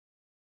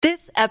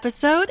This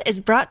episode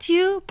is brought to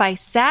you by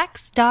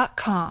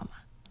Sax.com.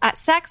 At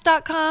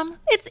Sax.com,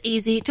 it's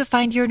easy to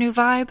find your new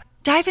vibe.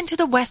 Dive into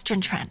the Western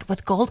trend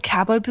with gold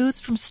cowboy boots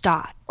from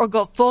Stott, or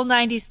go full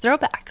 90s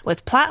throwback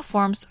with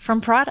platforms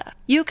from Prada.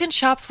 You can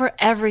shop for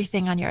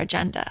everything on your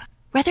agenda,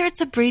 whether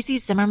it's a breezy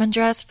Zimmermann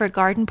dress for a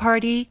garden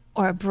party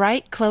or a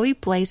bright Chloe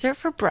blazer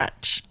for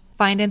brunch.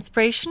 Find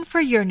inspiration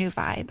for your new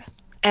vibe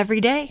every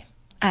day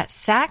at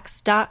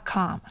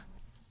Sax.com.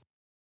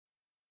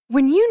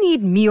 When you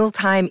need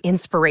mealtime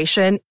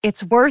inspiration,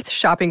 it's worth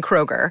shopping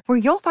Kroger, where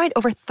you'll find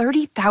over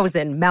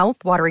 30,000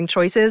 mouth-watering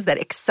choices that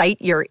excite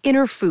your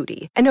inner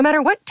foodie. And no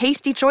matter what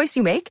tasty choice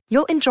you make,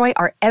 you'll enjoy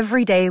our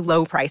everyday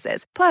low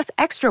prices, plus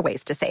extra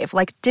ways to save,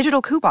 like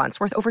digital coupons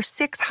worth over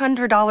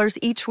 $600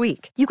 each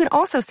week. You can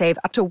also save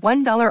up to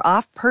 $1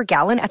 off per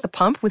gallon at the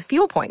pump with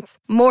fuel points.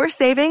 More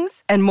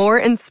savings and more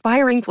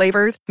inspiring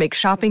flavors make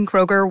shopping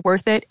Kroger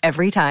worth it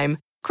every time.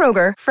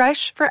 Kroger,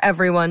 fresh for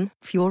everyone.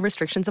 Fuel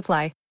restrictions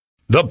apply.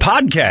 The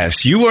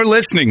podcast you are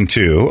listening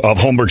to of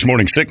Holmberg's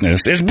Morning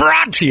Sickness is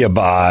brought to you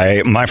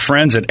by my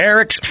friends at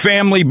Eric's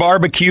Family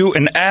Barbecue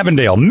in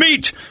Avondale.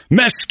 Meet,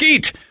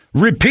 mesquite,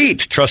 repeat.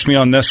 Trust me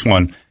on this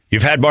one.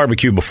 You've had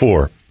barbecue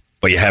before,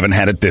 but you haven't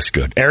had it this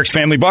good. Eric's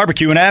Family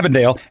Barbecue in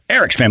Avondale,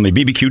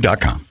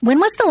 ericsfamilybbq.com. When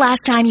was the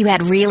last time you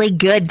had really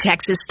good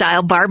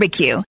Texas-style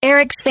barbecue?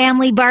 Eric's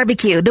Family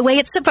Barbecue, the way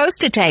it's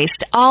supposed to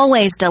taste.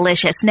 Always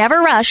delicious, never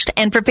rushed,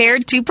 and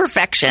prepared to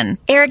perfection.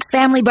 Eric's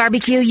Family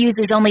Barbecue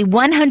uses only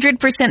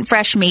 100%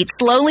 fresh meat,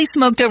 slowly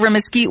smoked over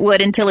mesquite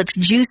wood until it's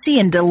juicy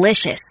and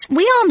delicious.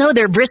 We all know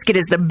their brisket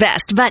is the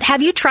best, but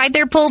have you tried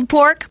their pulled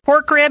pork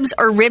ribs,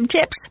 or rib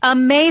tips?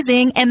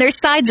 Amazing, and their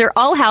sides are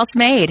all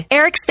house-made.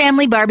 Eric's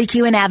Family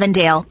Barbecue in Avondale.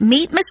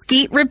 Meet,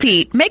 mesquite,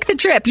 repeat. Make the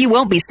trip. You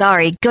won't be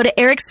sorry. Go to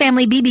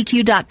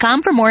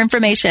ericsfamilybbq.com for more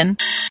information.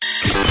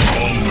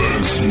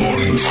 Holmberg's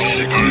Morning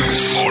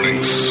Sickness.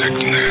 Morning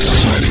Sickness.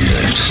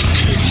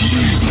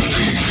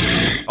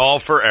 All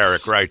for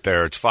Eric right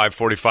there. It's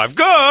 5:45.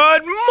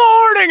 Good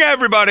morning,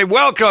 everybody.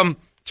 Welcome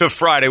to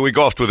Friday. We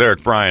golfed with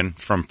Eric Bryan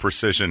from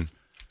Precision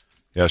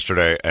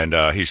yesterday, and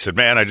he said,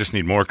 man, I just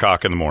need more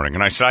cock in the morning.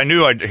 And I said, I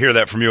knew I'd hear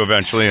that from you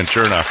eventually, and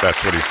sure enough,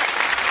 that's what he's...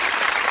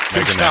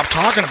 Didn't stop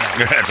talking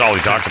about it. That's all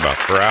he talked about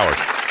for hours.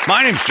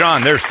 My name's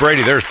John. There's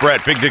Brady. There's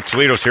Brett. Big Dick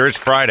Toledo's here. It's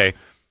Friday.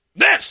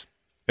 This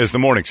is the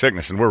Morning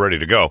Sickness, and we're ready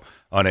to go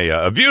on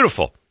a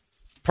beautiful,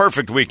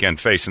 perfect weekend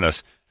facing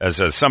us as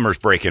summer's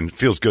breaking.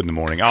 Feels good in the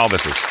morning. All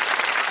this is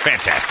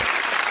fantastic.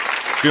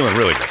 Feeling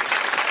really good.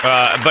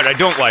 But I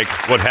don't like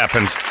what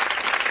happened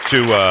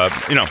to,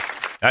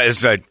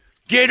 is a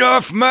get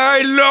off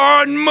my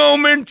lawn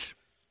moment.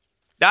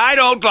 I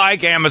don't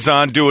like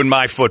Amazon doing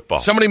my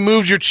football. Somebody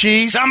moved your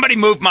cheese? Somebody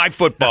moved my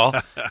football.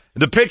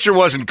 The picture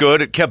wasn't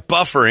good. It kept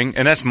buffering,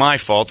 and that's my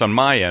fault on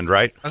my end,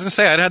 right? I was going to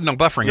say, I had no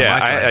buffering on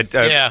my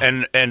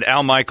side. And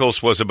Al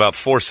Michaels was about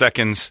 4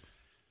 seconds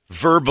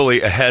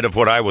verbally ahead of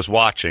what I was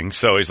watching.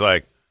 So he's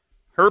like,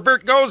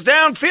 Herbert goes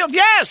downfield,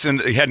 yes! And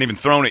he hadn't even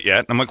thrown it yet.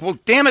 And I'm like, well,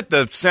 damn it,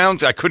 the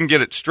sounds, I couldn't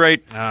get it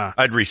straight.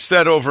 I'd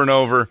reset over and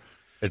over.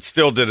 It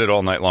still did it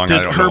all night long.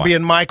 Did Herbie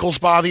and Michaels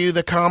bother you,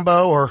 the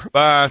combo? Or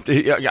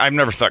I've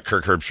never thought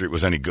Kirk Herbstreit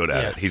was any good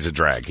at it. He's a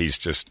drag. He's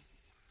just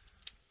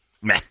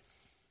meh.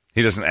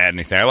 He doesn't add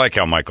anything. I like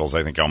Al Michaels.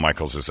 I think Al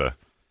Michaels is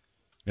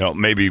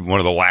maybe one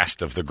of the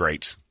last of the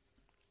greats,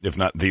 if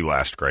not the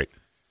last great.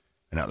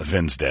 And now the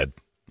Vin's dead.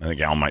 I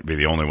think Al might be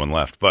the only one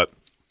left. But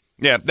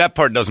yeah, that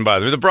part doesn't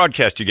bother me. The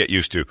broadcast you get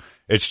used to.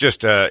 It's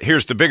just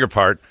here's the bigger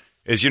part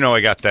is I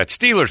got that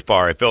Steelers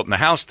bar I built in the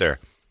house there.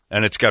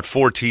 And it's got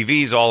 4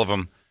 TVs, all of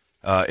them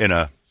in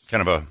a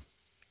kind of a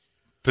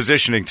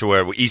positioning to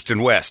where east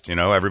and west.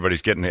 Everybody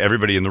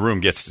in the room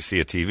gets to see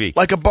a TV,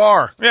 like a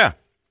bar. Yeah,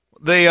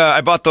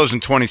 I bought those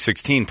in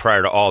 2016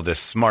 prior to all this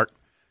smart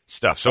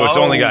stuff, so it's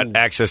only got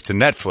access to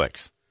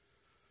Netflix.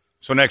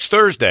 So next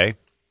Thursday,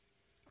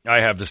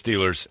 I have the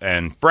Steelers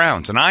and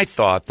Browns, and I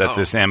thought that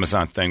this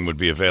Amazon thing would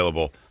be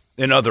available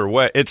in other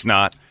ways. It's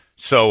not.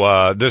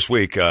 So this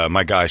week,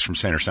 my guys from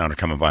Sander Sound are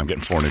coming by. I'm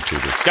getting 4 new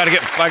TVs.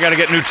 I got to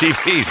get new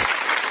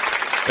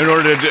TVs in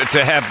order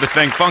to have the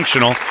thing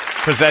functional,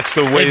 because that's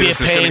the way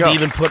this is going to go. Maybe a pain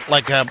to even put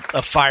like a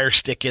fire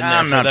stick in there.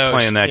 I'm not those.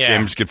 Playing that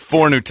game. Just get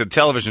 4 new.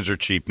 Televisions are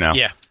cheap now.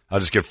 Yeah, I'll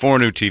just get 4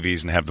 new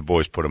TVs and have the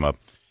boys put them up.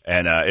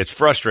 And it's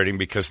frustrating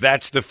because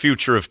that's the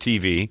future of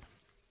TV,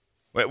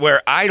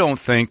 where I don't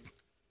think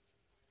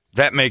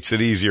that makes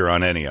it easier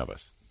on any of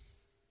us.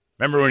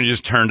 Remember when you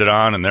just turned it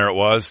on and there it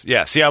was?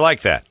 Yeah, see, I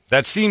like that.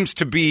 That seems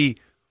to be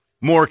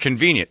more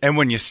convenient. And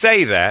when you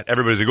say that,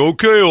 everybody's like,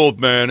 okay,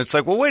 old man. It's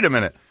like, well, wait a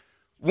minute.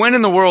 When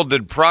in the world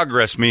did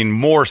progress mean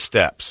more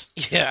steps?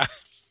 Yeah.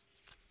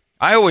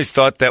 I always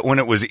thought that when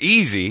it was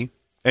easy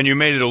and you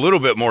made it a little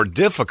bit more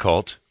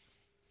difficult,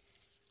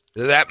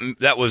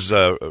 that was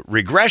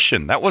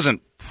regression. That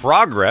wasn't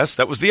progress.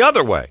 That was the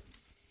other way.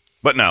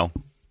 But no.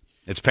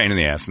 It's a pain in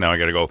the ass. Now I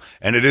got to go.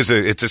 And it's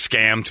a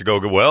scam to go,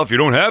 well, if you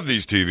don't have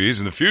these TVs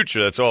in the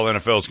future, that's all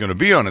NFL is going to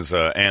be on is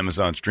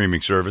Amazon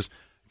streaming service.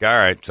 All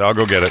right, so I'll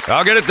go get it.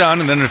 I'll get it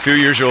done, and then in a few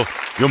years you'll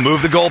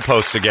move the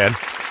goalposts again.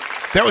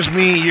 That was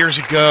me years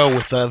ago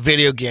with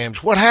video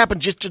games. What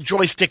happened? Just a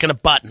joystick and a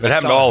button. It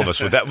happened to all of us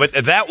with that. But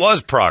that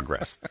was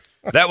progress.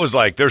 That was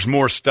like there's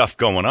more stuff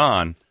going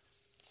on.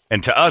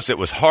 And to us, it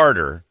was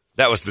harder.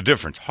 That was the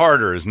difference.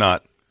 Harder is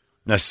not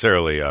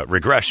necessarily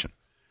regression.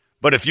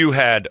 But if you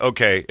had,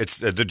 it's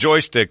the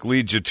joystick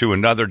leads you to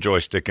another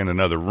joystick in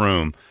another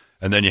room,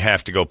 and then you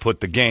have to go put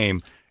the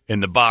game in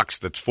the box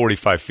that's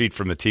 45 feet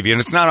from the TV. And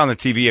it's not on the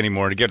TV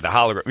anymore to get the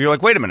hologram. You're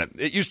like, wait a minute.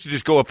 It used to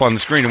just go up on the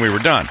screen and we were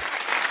done.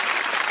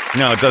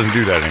 No, it doesn't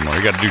do that anymore.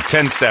 You got to do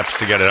 10 steps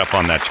to get it up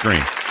on that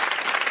screen.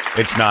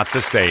 It's not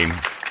the same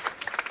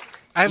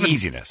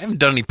easiness. I haven't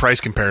done any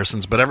price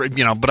comparisons, but I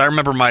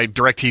remember my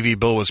DirecTV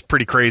bill was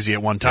pretty crazy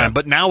at one time. Yeah.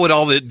 But now with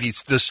all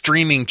the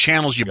streaming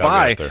channels you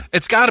buy,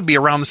 it's got to be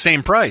around the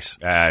same price.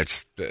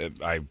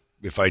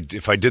 If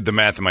I did the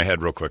math in my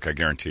head real quick, I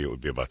guarantee you it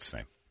would be about the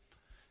same.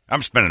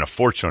 I'm spending a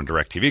fortune on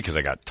DirecTV because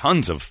I got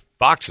tons of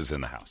boxes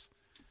in the house.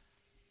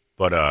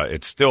 But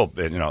it's still,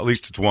 at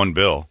least it's one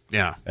bill.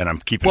 Yeah. And I'm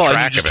keeping track of it.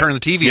 Well, you just turn the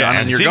TV on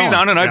and you're going. The TV's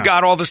on and I've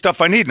got all the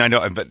stuff I need. And I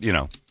know, but,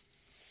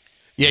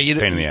 Yeah, you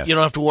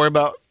don't have to worry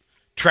about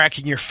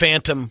tracking your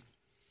phantom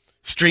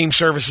stream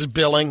services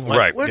billing.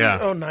 Right.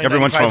 Every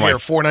once in a while,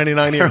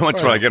 $4.99 here. Every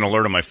once in a while, I get an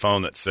alert on my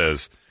phone that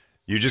says,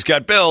 you just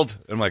got billed.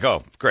 And I'm like,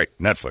 oh, great,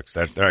 Netflix.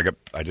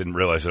 I didn't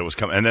realize that it was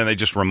coming. And then they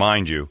just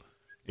remind you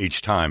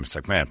each time. It's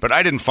like, man. But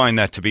I didn't find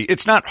that to be –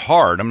 it's not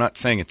hard. I'm not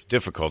saying it's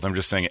difficult. I'm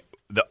just saying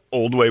the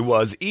old way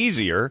was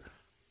easier.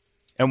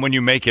 And when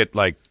you make it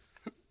like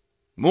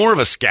more of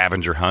a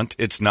scavenger hunt,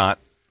 it's not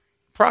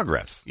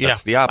progress. Yeah.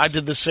 That's the opposite. I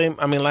did the same.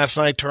 I mean, last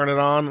night, turn it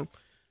on.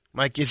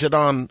 Mike, is it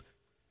on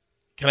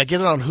 – can I get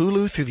it on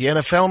Hulu through the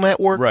NFL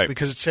Network? Right.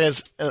 Because it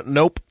says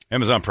nope.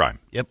 Amazon Prime.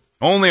 Yep.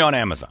 Only on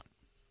Amazon.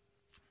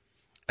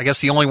 I guess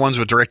the only ones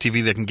with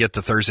DirecTV that can get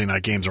the Thursday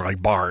night games are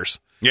like bars.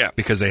 Yeah.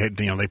 Because they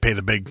pay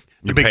the big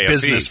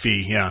business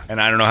fee. Yeah.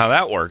 And I don't know how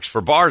that works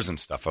for bars and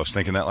stuff. I was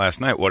thinking that last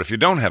night. What if you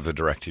don't have the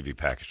DirecTV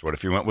package? What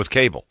if you went with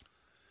cable?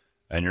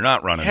 And you're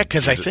not running. Yeah,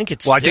 because I think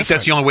it's I think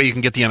that's the only way you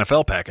can get the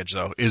NFL package,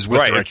 though, is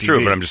with DirecTV. Right, it's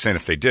true, but I'm just saying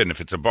if they did, and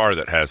if it's a bar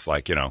that has,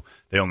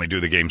 they only do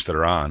the games that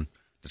are on,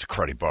 it's a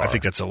cruddy bar. I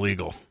think that's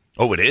illegal.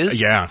 Oh, it is?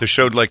 Yeah. They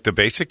showed, the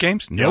basic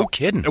games? No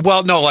kidding.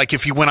 Well, no,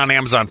 if you went on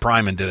Amazon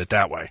Prime and did it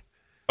that way.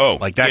 Oh.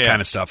 That kind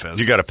of stuff is.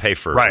 You got to pay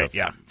for right,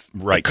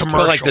 right.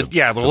 Commercial. But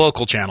the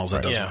local channels,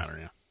 it doesn't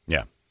matter,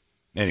 Yeah.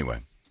 Anyway.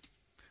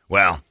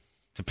 Well,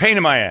 it's a pain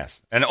in my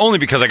ass, and only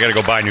because I got to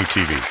go buy new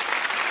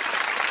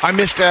TVs. I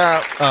missed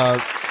out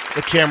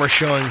the camera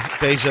showing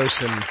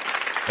Bezos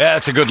and... Yeah,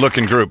 it's a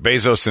good-looking group.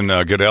 Bezos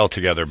and Goodell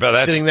together. But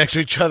that's sitting next to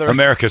each other.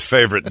 America's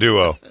favorite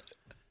duo.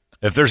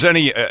 If there's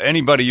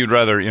anybody you'd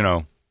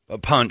rather,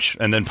 punch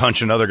and then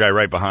punch another guy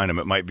right behind him,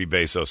 it might be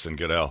Bezos and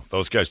Goodell.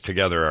 Those guys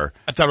together are...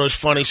 I thought it was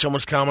funny.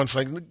 Someone's comments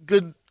like,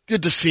 good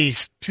to see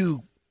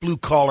two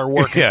blue-collar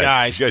working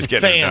guys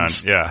getting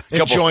fans it done. Yeah.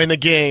 Enjoying the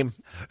game.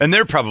 And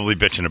they're probably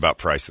bitching about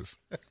prices.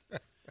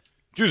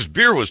 Juice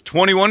beer was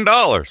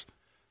 $21.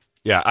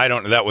 Yeah, I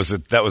don't. That was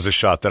a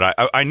shot that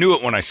I knew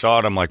it when I saw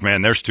it. I'm like,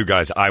 man, there's two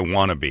guys I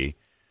want to be,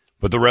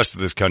 but the rest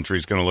of this country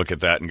is going to look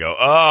at that and go,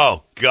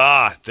 oh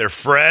God, they're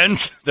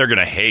friends. They're going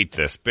to hate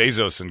this.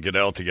 Bezos and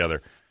Goodell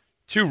together,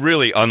 two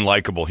really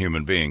unlikable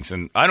human beings,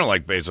 and I don't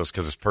like Bezos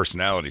because his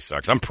personality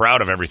sucks. I'm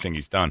proud of everything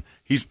he's done.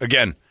 He's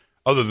again,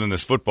 other than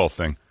this football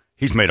thing,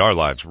 he's made our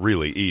lives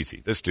really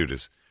easy. This dude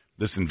is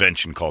this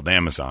invention called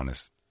Amazon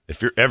is.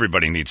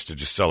 Everybody needs to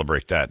just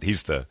celebrate that.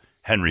 He's the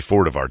Henry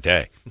Ford of our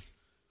day.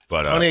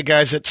 But, plenty of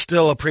guys that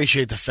still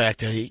appreciate the fact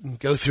that he can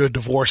go through a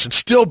divorce and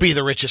still be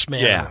the richest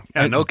man.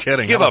 Yeah, no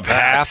kidding. Give up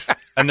half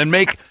and then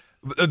make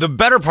the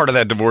better part of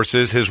that divorce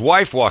is his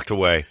wife walked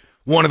away.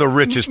 One of the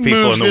richest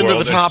people in the world. Moves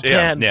into the top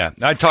 10. Yeah,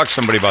 I talked to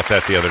somebody about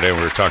that the other day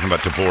when we were talking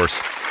about divorce.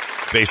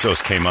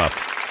 Bezos came up.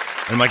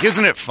 And I'm like,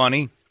 isn't it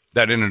funny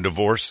that in a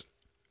divorce,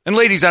 and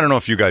ladies, I don't know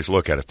if you guys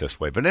look at it this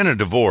way, but in a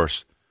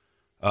divorce,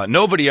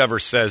 nobody ever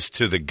says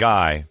to the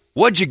guy,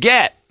 what'd you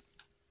get?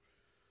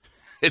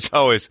 It's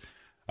always...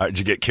 did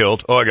you get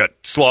killed? Oh, I got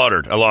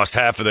slaughtered. I lost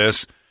half of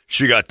this.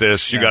 She got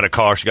this. She got a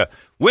car. She got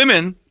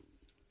women.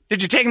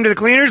 Did you take them to the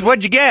cleaners?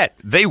 What'd you get?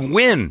 They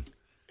win.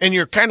 And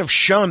you're kind of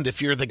shunned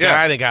if you're the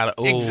guy that got it.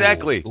 Oh,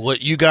 exactly. What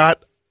you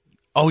got?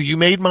 Oh, you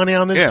made money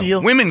on this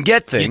deal? Women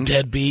get things. You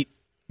deadbeat.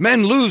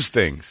 Men lose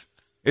things.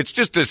 It's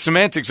just the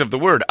semantics of the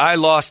word. I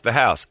lost the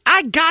house.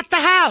 I got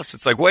the house.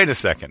 It's like, wait a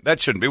second.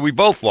 That shouldn't be. We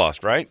both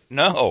lost, right?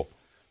 No.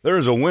 There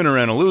is a winner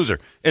and a loser.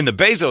 In the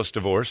Bezos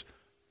divorce,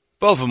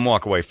 both of them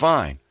walk away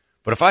fine.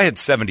 But if I had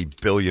 $70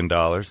 billion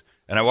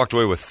and I walked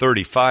away with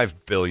 $35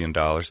 billion,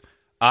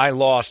 I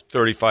lost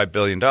 $35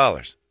 billion.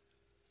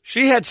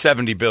 She had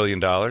 $70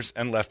 billion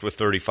and left with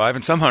 $35,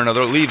 and somehow or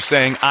another leaves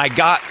saying, I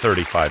got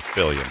 $35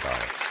 billion.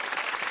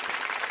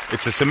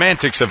 It's a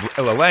semantics of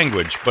a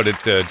language, but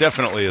it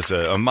definitely is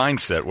a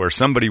mindset where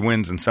somebody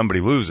wins and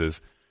somebody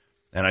loses.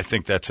 And I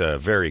think that's a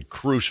very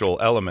crucial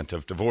element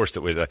of divorce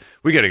that we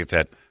got to get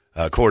that.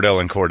 Cordell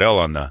and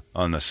Cordell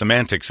on the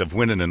semantics of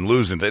winning and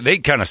losing. They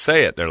kind of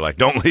say it. They're like,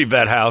 don't leave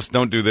that house.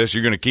 Don't do this.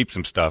 You're going to keep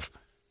some stuff.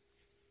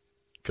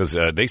 Because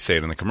they say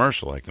it in the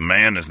commercial, like, the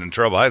man is in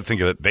trouble. I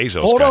think of that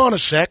Bezos Hold guy. on a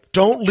sec.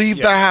 Don't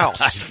leave the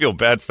house. I feel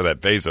bad for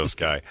that Bezos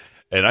guy,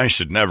 and I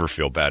should never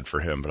feel bad for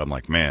him. But I'm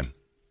like, man,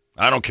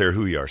 I don't care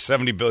who you are.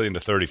 $70 billion to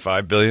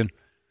 $35 billion,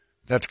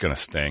 that's going to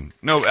sting.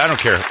 No, I don't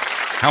care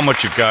how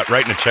much you've got.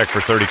 Writing a check for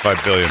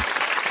 $35 billion.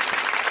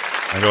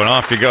 I'm going,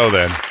 off you go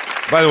then.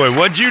 By the way,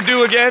 what'd you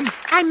do again?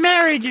 I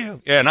married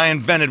you. Yeah, and I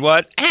invented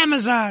what?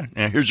 Amazon.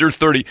 Yeah, here's your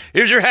 30.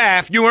 Here's your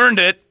half. You earned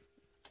it.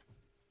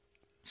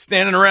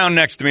 Standing around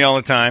next to me all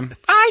the time.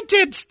 I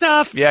did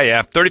stuff.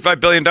 Yeah. $35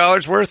 billion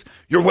worth?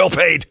 You're well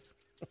paid.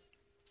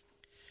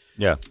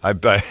 Yeah, I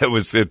bet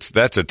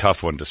that's a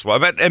tough one to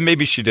swallow. And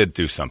maybe she did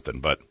do something,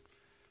 but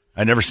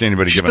I never see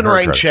anybody giving her She's been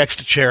writing credit. checks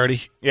to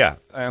charity. Yeah,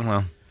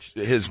 well,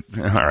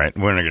 all right,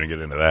 we're not going to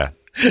get into that.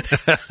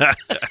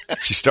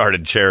 She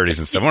started charities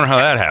and stuff. I wonder how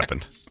that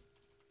happened.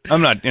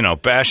 I'm not,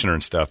 bashing her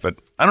and stuff, but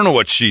I don't know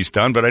what she's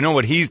done, but I know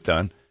what he's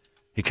done.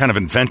 He kind of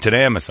invented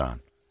Amazon.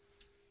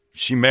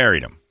 She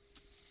married him.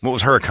 What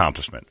was her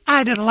accomplishment?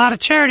 I did a lot of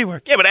charity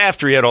work. Yeah, but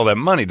after he had all that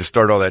money to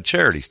start all that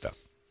charity stuff.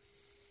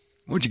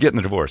 What'd you get in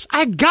the divorce?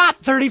 I got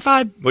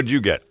 35. What'd you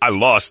get? I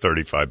lost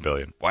 $35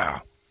 billion.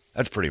 Wow.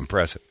 That's pretty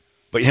impressive.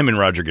 But him and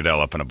Roger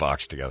Goodell up in a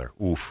box together.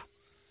 Oof.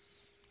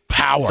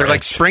 Power. They're like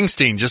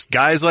Springsteen, just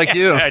guys like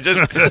you. Yeah,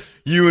 just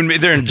you and me.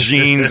 They're in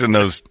jeans and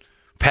those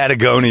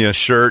Patagonia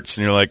shirts,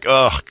 and you're like,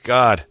 oh,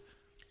 God.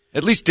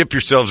 At least dip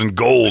yourselves in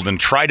gold and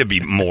try to be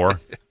more.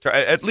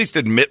 At least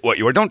admit what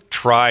you are. Don't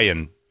try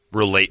and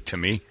relate to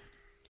me.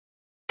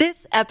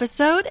 This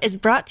episode is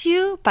brought to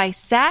you by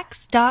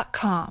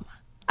Sax.com.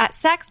 At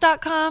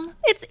Sax.com,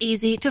 it's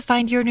easy to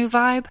find your new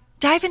vibe.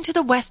 Dive into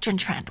the Western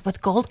trend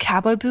with gold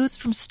cowboy boots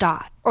from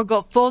Stott, or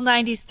go full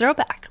 90s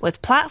throwback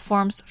with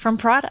platforms from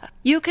Prada.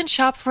 You can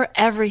shop for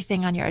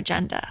everything on your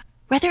agenda,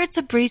 whether it's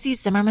a breezy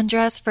Zimmermann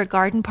dress for a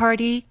garden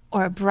party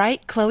or a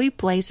bright Chloe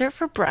blazer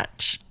for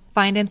brunch.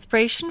 Find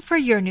inspiration for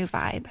your new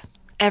vibe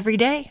every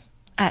day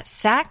at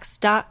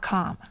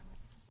Sax.com.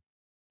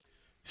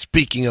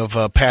 Speaking of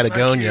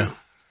Patagonia,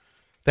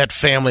 that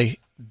family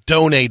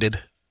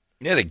donated.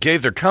 Yeah, they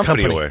gave their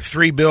company away.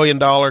 $3 billion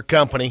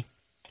company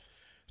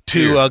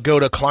to go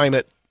to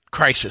climate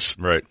crisis.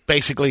 Right.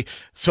 Basically.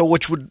 So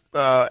which would,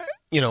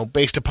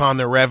 based upon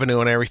their revenue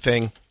and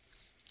everything,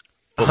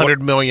 $100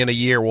 million a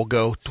year will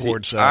go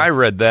towards. I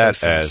read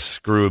that as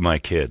screw my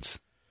kids.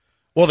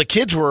 Well, the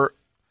kids were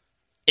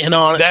in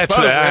on it.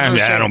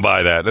 I don't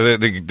buy that.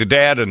 The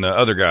dad and the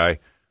other guy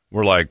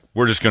were like,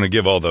 we're just going to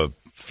give all the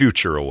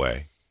future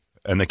away.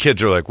 And the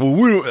kids are like,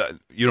 well,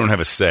 you don't have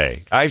a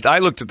say. I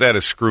looked at that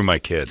as screw my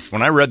kids.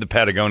 When I read the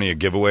Patagonia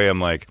giveaway, I'm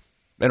like,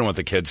 they don't want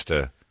the kids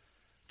to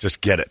just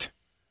get it.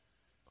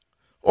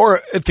 Or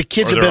if the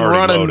kids have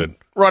been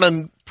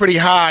running pretty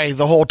high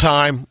the whole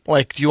time,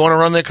 like, do you want to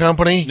run that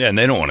company? Yeah, and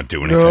they don't want to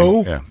do anything.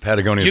 No. Yeah,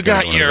 Patagonia's you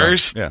got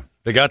yours. Yeah,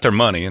 they got their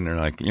money, and they're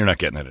like, you're not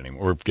getting it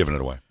anymore. We're giving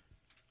it away.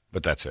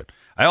 But that's it.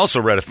 I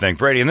also read a thing,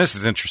 Brady, and this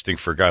is interesting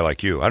for a guy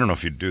like you. I don't know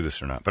if you'd do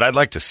this or not, but I'd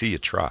like to see you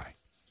try.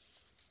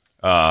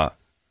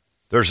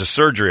 There's a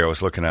surgery I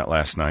was looking at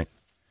last night.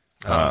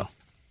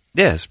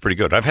 Yeah, it's pretty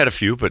good. I've had a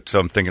few, but so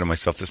I'm thinking to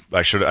myself,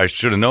 I should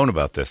have known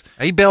about this.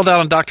 He bailed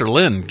out on Dr.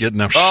 Lynn getting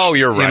them. Oh,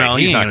 you're right.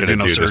 He's not going to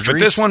do this. But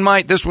this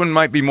one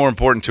might be more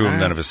important to him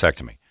than a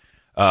vasectomy.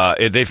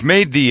 They've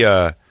made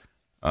the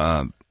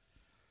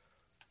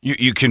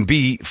you can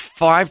be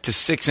 5 to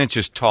 6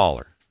 inches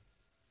taller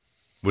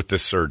with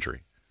this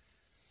surgery,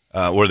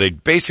 where they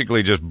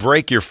basically just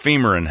break your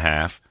femur in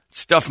half,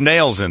 stuff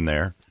nails in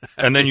there.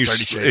 And then you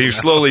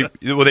slowly,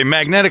 they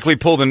magnetically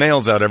pull the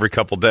nails out every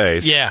couple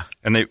days. Yeah.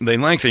 And they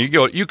lengthen.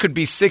 You could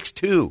be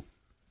 6'2".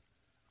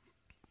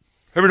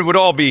 Everyone would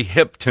all be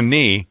hip to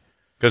knee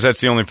because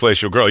that's the only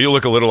place you'll grow. You'll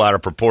look a little out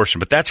of proportion,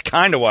 but that's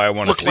kind of why I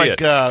want to see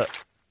it. Look like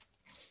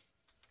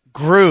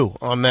Gru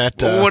on that.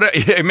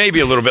 It may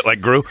be a little bit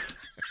like Gru,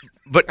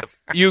 but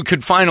you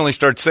could finally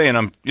start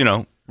saying,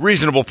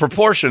 reasonable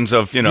proportions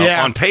of,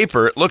 on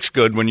paper, it looks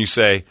good when you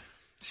say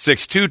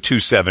 6'2",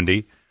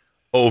 270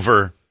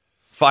 over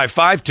 5'5",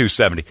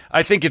 270.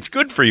 I think it's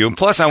good for you. And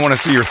plus, I want to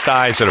see your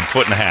thighs at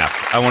 1.5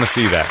 feet. I want to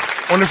see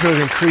that. I wonder if it would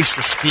increase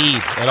the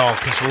speed at all,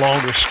 because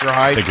longer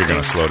stride. I think you're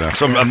going to slow down.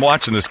 So I'm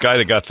watching this guy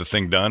that got the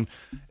thing done,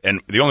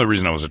 and the only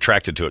reason I was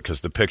attracted to it because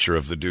the picture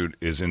of the dude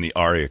is in the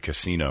Aria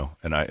Casino,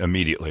 and I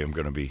immediately am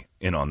going to be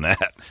in on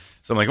that.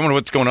 So I'm like, I wonder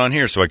what's going on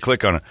here. So I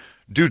click on it.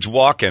 Dude's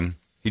walking.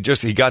 He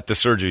got the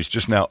surgery. He's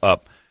just now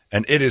up,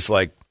 and it is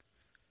like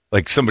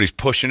somebody's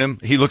pushing him.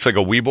 He looks like a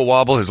weeble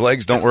wobble. His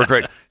legs don't work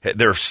right.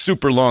 They're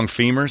super long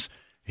femurs.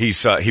 He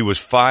was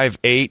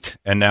 5'8",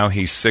 and now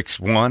he's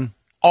 6'1".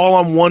 All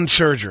on one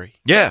surgery.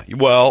 Yeah.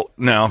 Well,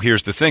 now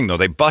here's the thing, though.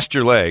 They bust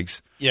your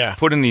legs,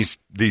 put in these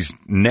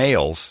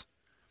nails,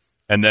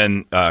 and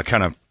then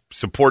kind of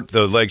support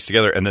the legs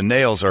together, and the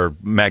nails are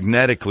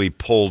magnetically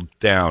pulled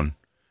down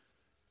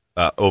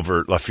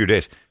over a few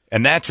days.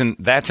 And that's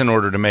in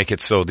order to make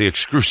it so the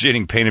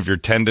excruciating pain of your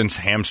tendons,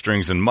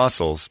 hamstrings, and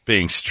muscles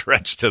being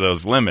stretched to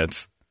those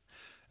limits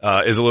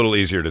is a little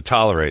easier to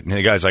tolerate. And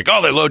the guy's like,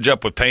 they load you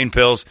up with pain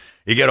pills.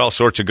 You get all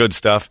sorts of good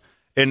stuff.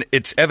 And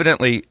it's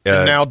evidently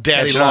and now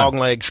Daddy catching on.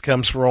 Longlegs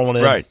comes rolling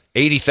in. Right,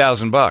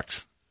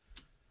 $80,000.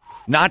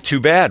 Not too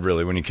bad,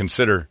 really, when you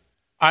consider.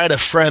 I had a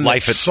friend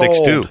life that at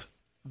sold 6'2".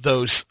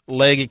 those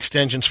leg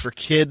extensions for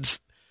kids.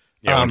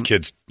 Yeah, when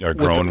kids are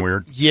growing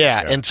weird.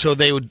 Yeah, and so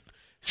they would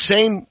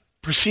same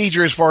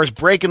procedure as far as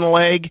breaking the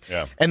leg,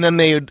 and then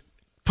they would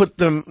put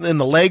them in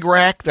the leg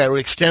rack that would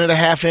extend it a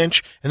half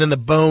inch, and then the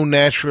bone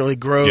naturally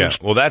grows. Yeah,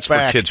 well, that's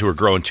back. for kids who are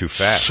growing too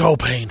fast. So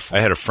painful. I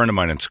had a friend of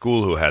mine in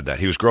school who had that.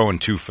 He was growing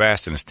too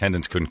fast, and his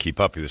tendons couldn't keep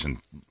up. He was in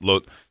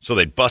low, so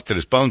they busted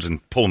his bones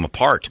and pull them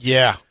apart.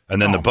 Yeah.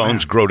 And then the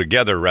bones grow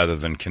together rather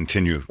than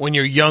continue. When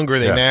you're younger,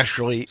 they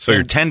naturally. So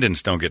your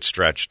tendons don't get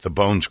stretched. The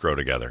bones grow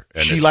together.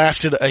 And she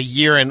lasted a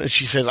year, and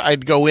she said,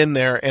 I'd go in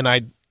there, and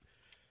I'd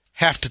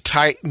have to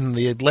tighten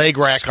the leg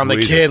rack on the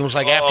kid. It was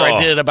like after I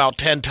did it about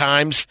 10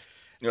 times,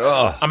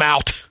 I'm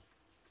out.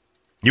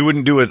 You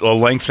wouldn't do a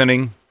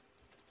lengthening?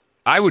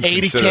 I would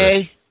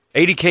 80K?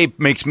 80K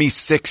makes me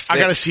 6'6". I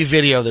got to see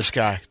video of this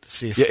guy to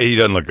see if he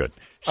doesn't look good.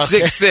 Okay.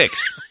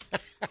 6'6".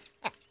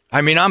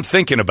 I mean, I'm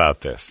thinking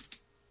about this.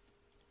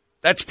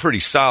 That's pretty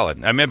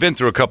solid. I mean, I've been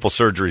through a couple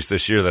surgeries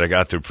this year that I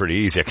got through pretty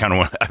easy. I kind of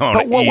want to.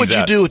 But what would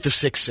you do with the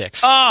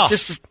 6'6"? Oh,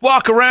 just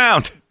walk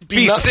around,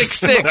 be nothing.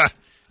 6'6". It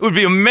would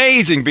be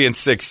amazing being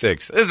 6'6".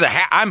 This is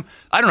I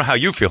don't know how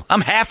you feel.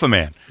 I'm half a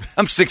man.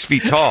 I'm 6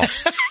 feet tall.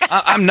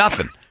 I'm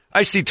nothing.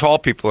 I see tall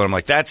people and I'm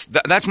like, that's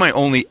my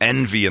only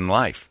envy in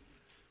life,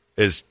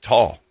 is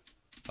tall.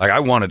 Like I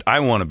want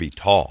to be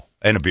tall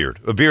and a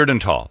beard and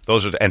tall.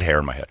 Those are and hair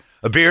in my head.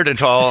 A beard and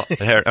tall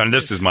hair. And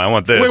this is I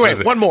want this.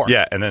 Wait, one more.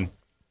 Yeah, and then.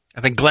 I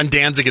think Glenn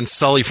Danzig and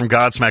Sully from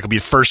Godsmack will be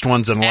the first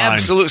ones in line.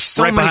 Absolutely.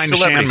 So right behind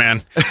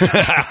Sandman.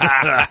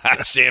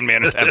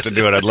 Sandman would have to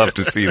do it. I'd love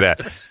to see that.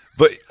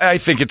 But I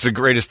think it's the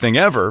greatest thing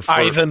ever.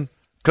 Ivan.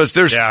 Because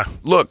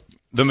look,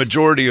 the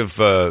majority of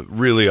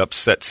really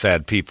upset,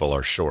 sad people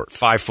are short.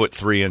 5'3"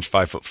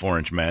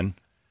 5'4" men.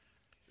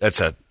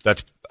 That's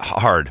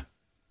hard.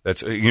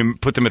 You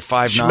put them at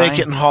 5'9". Make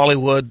it in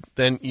Hollywood,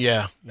 then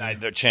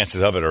The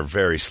chances of it are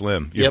very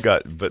slim. You see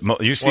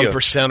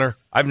 1%er.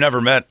 I've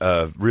never met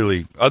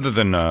really, other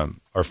than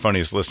our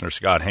funniest listener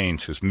Scott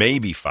Haynes, who's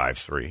maybe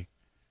 5'3".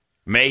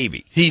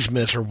 Maybe he's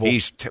miserable.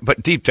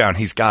 But deep down,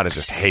 he's got to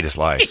just hate his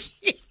life.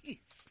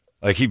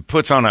 Like he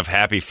puts on a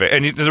happy face,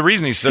 and the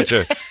reason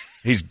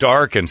he's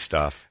dark and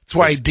stuff. That's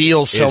why he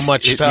deals so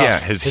much stuff. Yeah,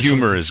 his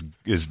humor is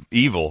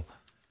evil,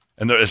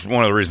 and it's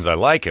one of the reasons I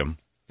like him.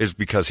 Is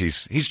because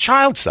he's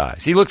child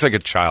size. He looks like a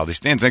child. He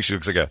stands next to you,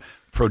 looks like a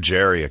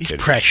progeria kid.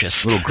 He's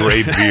precious. Little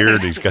gray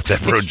beard. He's got that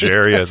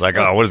progeria. It's like,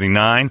 what is he,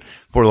 9?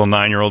 Poor little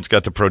 9-year-old's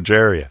got the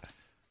progeria.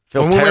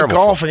 When we went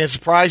golfing, it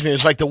surprised me. It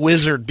was like the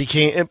wizard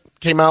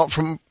came out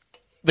from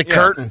the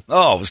curtain.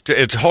 Oh,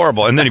 it's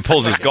horrible. And then he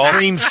pulls his golf.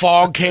 Green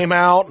fog came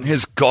out.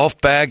 His golf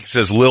bag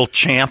says Lil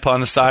Champ on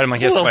the side. I'm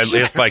like,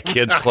 it's by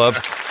kids' clubs.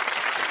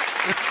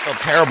 Felt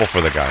terrible for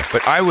the guy,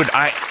 but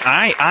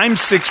I'm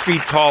 6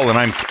 feet tall,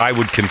 and I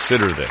would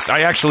consider this.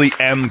 I actually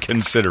am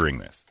considering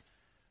this.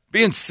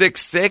 Being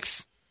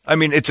 6'6", I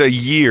mean, it's a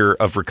year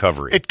of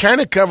recovery. It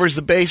kind of covers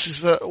the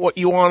basis of what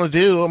you want to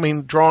do. I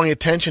mean, drawing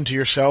attention to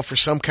yourself for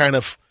some kind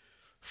of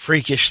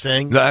freakish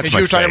thing. That's my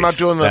you were talking face. about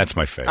doing That's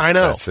my face. I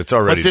know. It's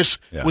already.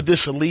 But would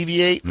this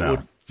alleviate? No.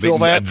 Would fill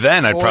that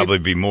then I'd void? probably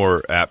be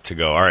more apt to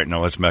go. All right,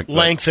 no, let's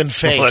lengthen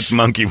face. Let's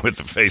monkey with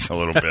the face a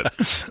little bit.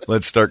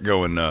 Let's start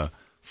going.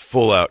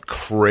 Full out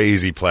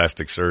crazy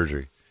plastic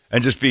surgery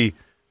and just be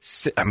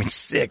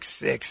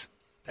 6'6".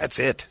 That's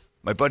it.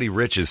 My buddy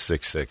Rich is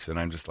 6'6", and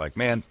I'm just like,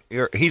 man,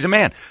 he's a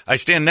man. I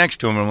stand next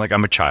to him and I'm like,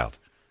 I'm a child.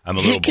 I'm a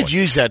little boy. He could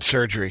use that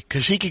surgery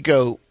because he could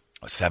go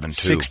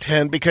 7'2",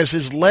 6'10", because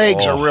his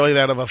legs are really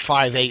that of a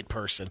 5'8"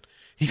 person.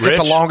 He's Rich?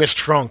 got the longest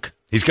trunk.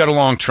 He's got a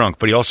long trunk,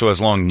 but he also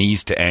has long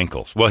knees to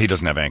ankles. Well, he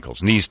doesn't have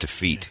ankles. Knees to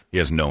feet. He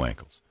has no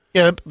ankles.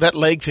 Yeah, that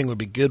leg thing would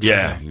be good for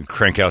him. You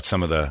crank out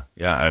some of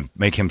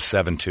make him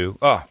 7'2".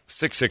 Oh,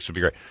 6'6" would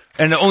be great.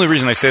 And the only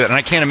reason I say that, and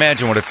I can't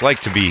imagine what it's like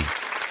to be,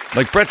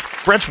 like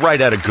Brett's right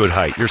at a good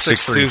height. You're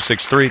 6'2",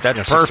 6'3".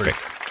 That's perfect.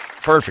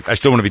 6'3". Perfect. I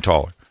still want to be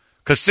taller.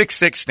 Because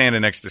 6'6"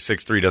 standing next to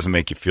 6'3" doesn't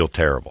make you feel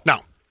terrible. No.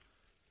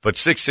 But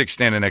 6'6"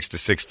 standing next to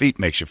 6 feet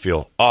makes you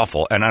feel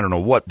awful. And I don't know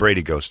what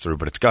Brady goes through,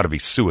 but it's got to be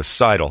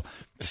suicidal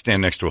to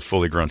stand next to a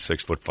fully grown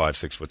 6'5",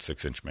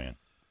 6'6" man.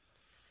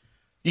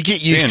 You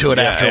get used to it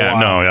after a while.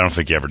 No, I don't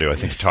think you ever do. I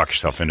think you talk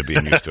yourself into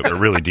being used to it. But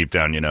really deep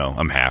down,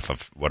 I'm half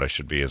of what I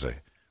should be as a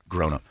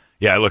grown-up.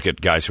 Yeah, I look at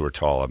guys who are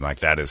tall. I'm like,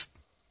 that is.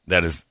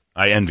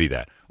 I envy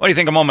that. Why do you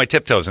think I'm on my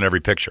tiptoes in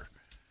every picture?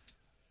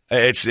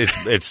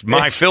 It's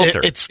my filter.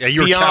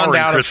 You were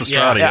towering Chris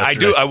Estrada. Yeah, I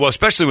do. Well,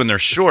 especially when they're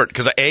short,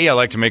 because I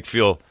like to make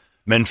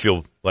men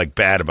feel like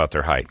bad about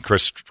their height.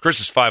 Chris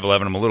is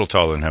 5'11". I'm a little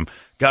taller than him.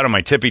 Got on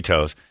my tippy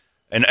toes.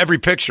 And every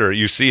picture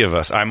you see of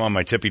us, I'm on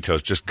my tippy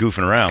toes just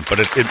goofing around. But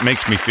it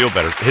makes me feel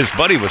better. His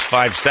buddy was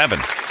 5'7".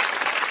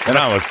 And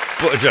I was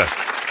just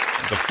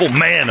the full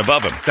man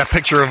above him. That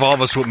picture of all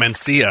of us with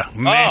Mencia.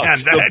 Man,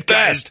 that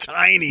guy's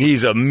tiny.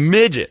 He's a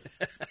midget.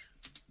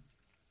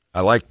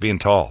 I like being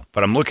tall.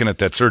 But I'm looking at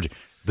that surgery.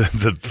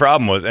 The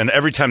problem was, and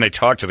every time they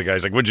talk to the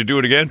guys, like, would you do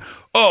it again?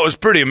 Oh, it was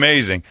pretty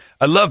amazing.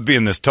 I love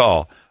being this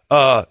tall.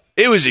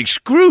 It was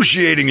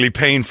excruciatingly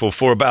painful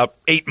for about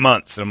 8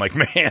 months. And I'm like,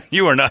 man,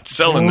 you are not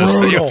selling this.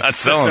 You're not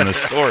selling this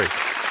story.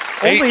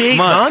 Only 8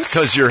 months?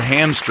 Because your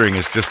hamstring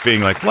is just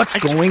being like, what's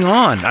going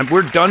on?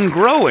 We're done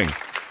growing.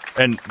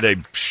 And they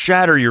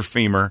shatter your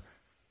femur,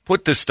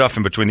 put this stuff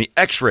in between. The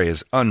X-ray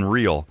is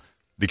unreal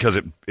because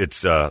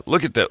it's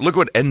look at that. Look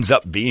what ends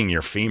up being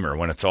your femur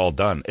when it's all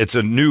done. It's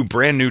a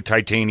brand new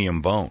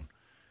titanium bone,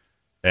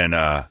 and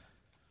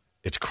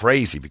it's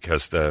crazy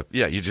because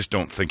you just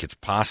don't think it's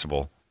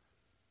possible,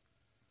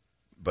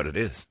 but it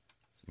is.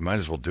 You might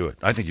as well do it.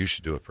 I think you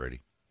should do it,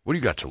 Brady. What do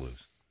you got to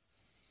lose?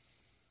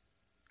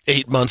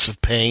 8 months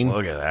of pain.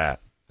 Look at that.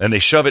 And they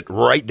shove it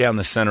right down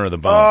the center of the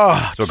bone.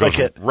 Oh, so it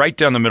goes right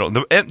down the middle.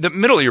 The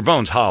middle of your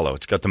bone's hollow.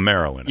 It's got the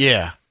marrow in it.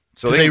 Yeah.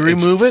 So do they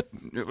remove it?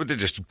 They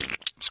just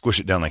squish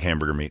it down like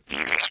hamburger meat.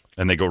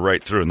 And they go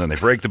right through. And then they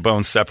break the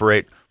bone,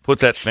 separate, put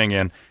that thing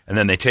in, and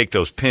then they take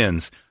those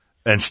pins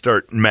and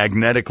start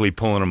magnetically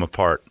pulling them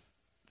apart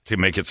to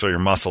make it so your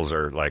muscles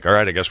are like, all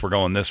right, I guess we're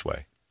going this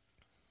way.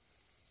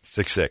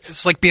 6'6".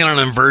 It's like being on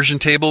an inversion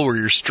table where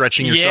you're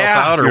stretching yourself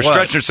out, or you're what?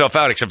 stretching yourself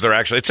out, except they're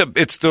actually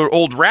it's the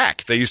old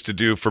rack they used to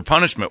do for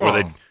punishment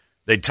where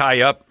they'd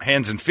tie up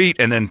hands and feet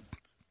and then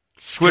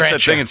twist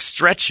that thing and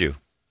stretch you.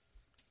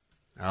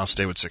 I'll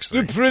stay with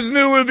 6'3". The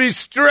prisoner will be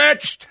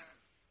stretched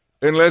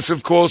unless,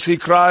 of course, he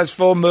cries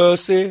for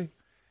mercy.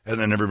 And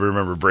then everybody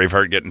remember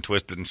Braveheart getting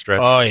twisted and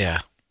stretched. Oh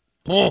yeah.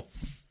 Oh.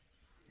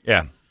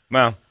 Yeah.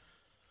 Well,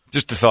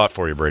 just a thought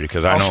for you, Brady,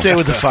 because I know I'll stay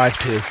with the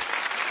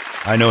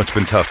 5'2". I know it's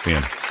been tough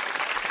being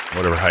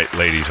whatever height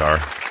ladies are,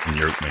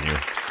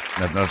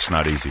 that's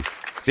not easy.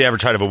 It's the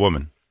average height of a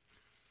woman.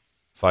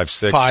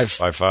 5'6",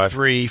 5'5",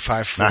 3,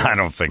 5'4". I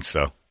don't think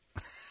so.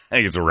 I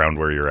think it's around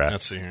where you're at.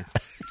 Let's see here.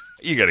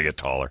 You got to get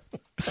taller.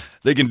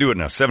 They can do it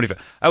now.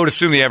 75. I would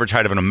assume the average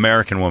height of an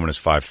American woman is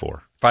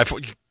 5'4".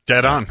 5'4",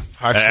 dead on.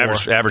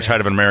 5'4". Average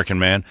height of an American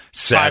man,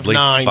 sadly,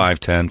 5'9".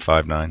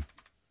 5'10", 5'9".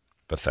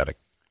 Pathetic.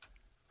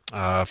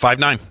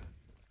 5'9".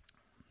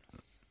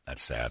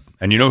 That's sad.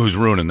 And you know who's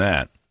ruining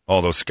that?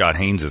 All those Scott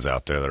Hayneses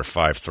out there that are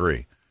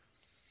 5'3".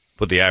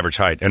 Put the average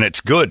height. And it's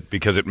good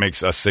because it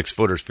makes us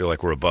 6-footers feel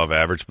like we're above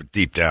average, but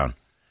deep down,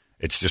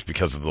 it's just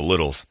because of the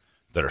littles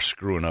that are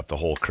screwing up the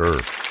whole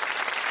curve.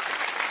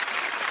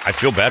 I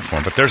feel bad for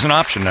them, but there's an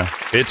option now.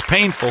 It's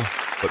painful,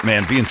 but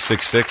man, being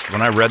 6'6",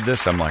 when I read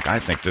this, I'm like, I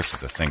think this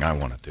is the thing I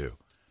want to do.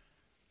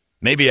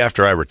 Maybe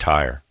after I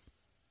retire,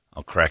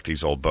 I'll crack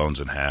these old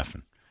bones in half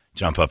and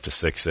jump up to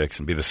 6'6"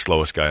 and be the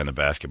slowest guy on the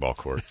basketball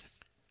court.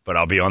 But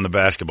I'll be on the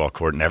basketball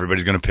court, and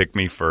everybody's going to pick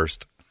me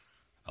first.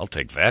 I'll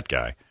take that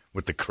guy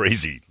with the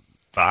crazy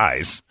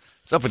thighs.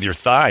 What's up with your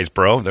thighs,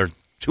 bro? They're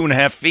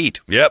 2.5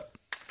 feet. Yep.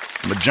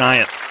 I'm a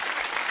giant.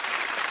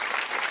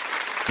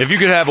 If you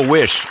could have a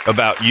wish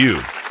about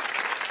you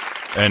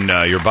and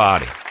your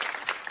body,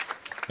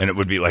 and it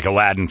would be like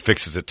Aladdin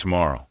fixes it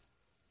tomorrow,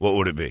 what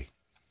would it be?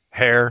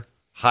 Hair,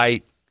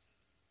 height,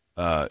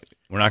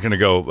 we're not going to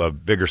go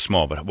big or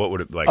small, but what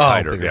would it like?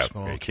 Height or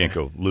small, you can't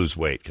go lose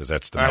weight because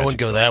that's the. I wouldn't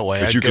go that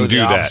way. But you can do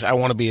that. I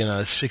want to be in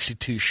a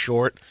 62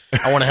 short.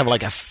 I want to have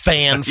like a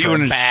fan for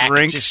a back.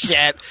 Shrink? Just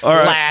yet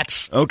Right.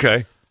 lats.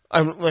 Okay.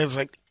 It's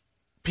like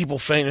people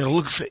fainting. It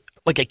looks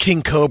like a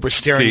king cobra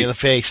staring you in the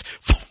face.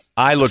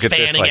 I look at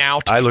this like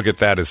out. I look at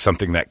that as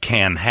something that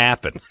can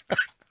happen.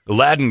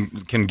 Aladdin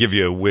can give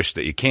you a wish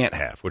that you can't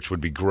have, which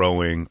would be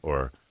growing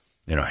or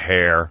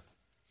hair,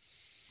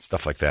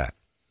 stuff like that.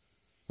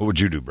 What would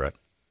you do, Brett?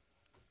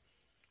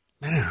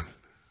 Man,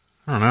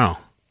 I don't know.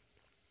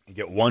 You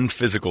get one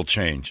physical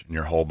change in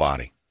your whole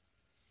body.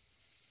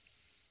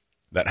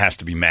 That has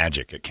to be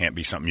magic. It can't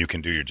be something you can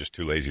do. You're just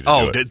too lazy to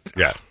do it.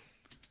 Yeah.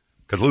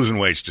 Because losing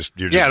weight's just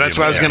that's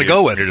what I was going to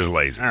go with. You're just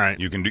lazy. All right.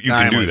 You can do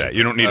that.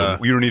 You don't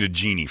need a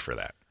genie for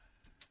that.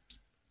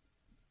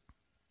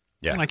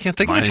 Yeah. I can't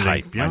think Mine's of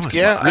anything.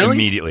 height. Really?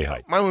 Immediately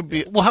height. Mine would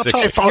be. Well, how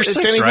tall? You're 6,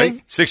 anything,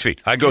 right? 6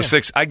 feet. I'd go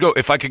 6. I'd go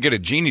if I could get a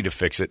genie to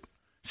fix it.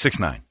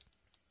 6'9".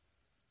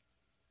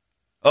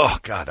 Oh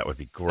God, that would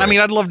be great. I mean,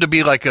 I'd love to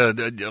be like a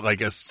 6'10",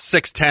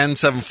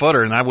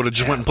 7-footer, and I would have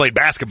just went and played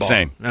basketball.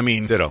 Same. I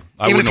mean, ditto.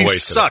 Even if you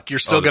suck, you're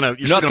still gonna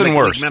make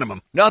league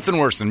minimum. Nothing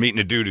worse than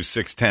meeting a dude who's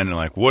 6'10" and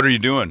like, what are you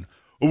doing?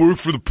 I work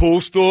for the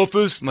post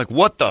office. I'm like,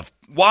 what the?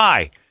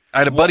 Why? I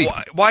had a buddy.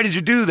 Why did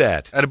you do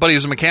that? I had a buddy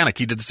who's a mechanic.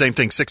 He did the same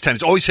thing. 6'10".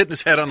 He's always hitting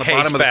his head on the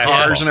bottom of the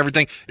basketball. cars and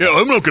everything. Yeah,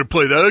 I'm not going to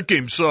play that. That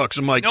game sucks.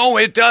 I'm like, no,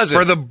 it doesn't.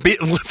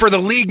 For the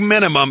league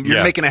minimum,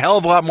 you're making a hell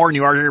of a lot more than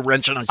you are here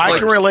wrenching on clicks. I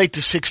can relate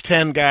to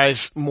 6'10"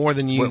 guys more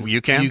than you. What,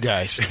 you can? You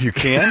guys. You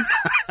can?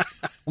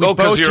 We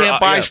both can't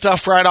buy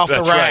stuff right off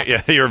the rack. Right.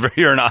 Yeah,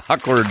 you're in an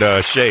awkward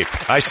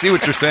shape. I see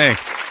what you're saying.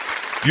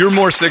 You're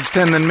more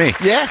 6'10" than me.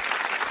 Yeah.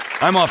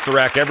 I'm off the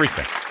rack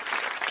everything.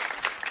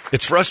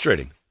 It's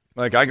frustrating.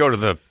 Like, I go to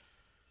the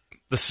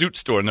suit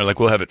store, and they're like,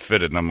 we'll have it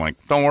fitted. And I'm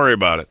like, don't worry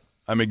about it.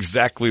 I'm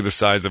exactly the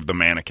size of the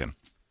mannequin.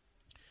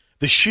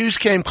 The shoes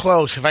came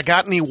close. If I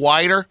got any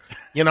wider,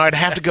 I'd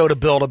have to go to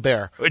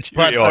Build-A-Bear. But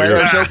it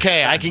was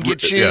okay. I can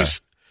get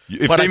shoes.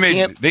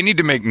 They need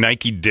to make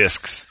Nike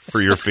discs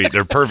for your feet.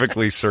 They're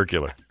perfectly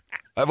circular.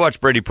 I've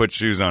watched Brady put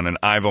shoes on, and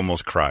I've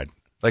almost cried.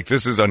 Like,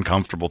 this is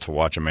uncomfortable to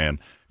watch a man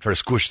try to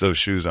squish those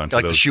shoes onto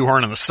like the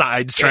shoehorn on the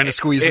sides, trying to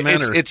squeeze them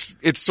in.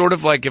 It's sort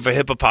of like if a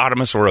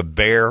hippopotamus or a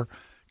bear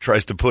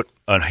tries to put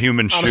a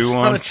human shoe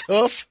on its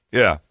hoof.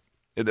 Yeah,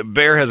 the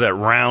bear has that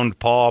round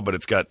paw, but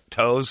it's got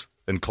toes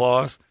and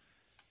claws.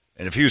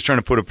 And if he was trying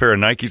to put a pair of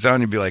Nikes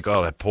on, you'd be like,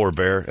 "Oh, that poor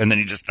bear!" And then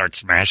he just starts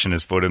smashing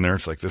his foot in there.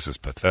 It's like, this is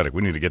pathetic.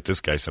 We need to get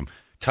this guy some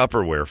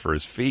Tupperware for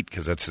his feet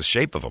because that's the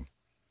shape of them.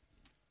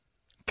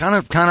 Kind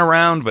of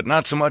round, but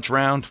not so much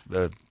round.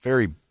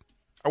 Very.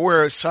 I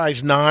wear a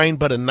size 9,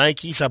 but in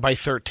Nikes I buy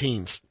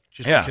 13s.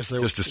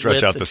 Just to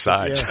stretch out the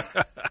sides.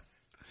 Yeah.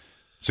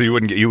 So you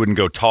wouldn't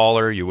go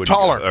taller. You wouldn't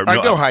taller.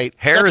 I'd go height.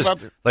 Hair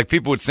is like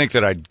people would think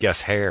that I'd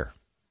guess hair.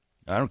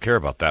 I don't care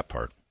about that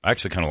part. I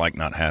actually kind of like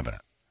not having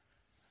it.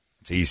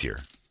 It's easier.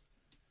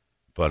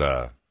 But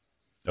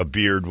a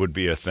beard would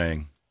be a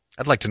thing.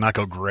 I'd like to not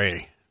go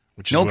gray.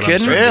 Which is no what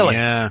kidding. Really?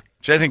 Yeah.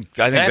 I think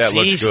that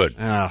looks easy. good.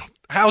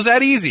 How's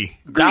that easy?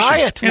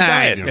 Diet.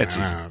 Diet. It's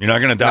easy. You're not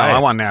going to diet. No, I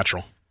want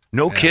natural.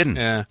 No kidding.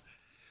 Yeah.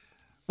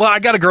 Well, I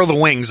got to grow the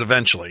wings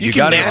eventually. You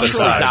can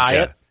naturally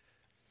diet.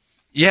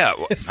 Yeah.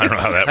 Well, I don't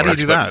know how that How works.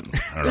 do you do that?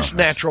 There's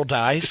natural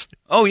dyes.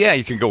 Oh, yeah.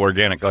 You can go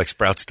organic like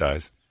Sprouts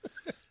dyes.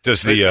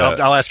 Does the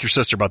I'll ask your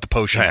sister about the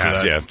potion for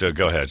that. Yeah,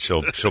 go ahead.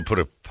 She'll put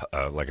a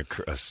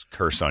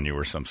curse on you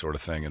or some sort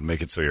of thing and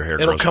make it so your hair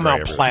It'll grows come gray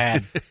out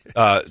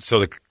plaid. So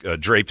the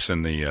drapes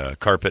and the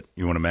carpet,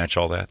 you want to match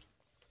all that?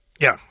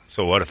 Yeah.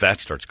 So what if that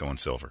starts going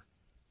silver?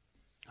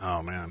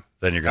 Oh, man.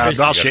 Then you're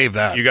going I'll shave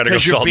that. You got to go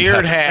Because your salt and beard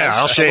pepper. has.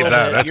 Yeah, I'll shave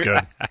that. That's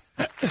good.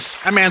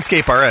 I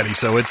manscape already,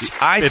 so it's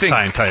high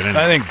and tight. Anyway.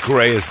 I think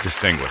gray is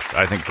distinguished.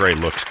 I think gray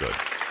looks good.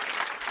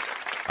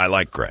 I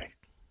like gray.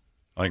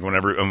 I think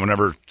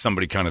whenever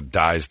somebody kind of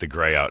dyes the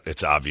gray out,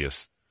 it's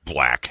obvious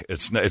black.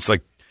 It's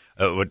like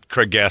what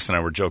Craig Gass and I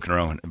were joking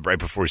around right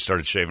before he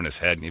started shaving his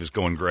head, and he was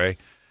going gray,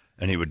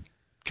 and he would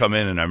come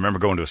in, and I remember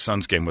going to a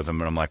Suns game with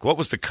him, and I'm like, "What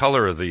was the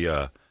color of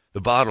the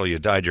bottle you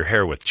dyed your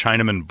hair with?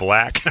 Chinaman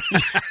black?"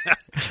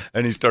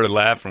 And he started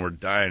laughing. We're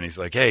dying. He's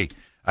like, "Hey,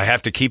 I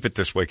have to keep it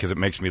this way because it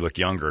makes me look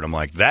younger." And I'm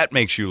like, "That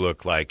makes you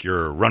look like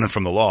you're running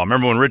from the law."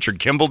 Remember when Richard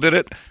Kimball did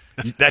it?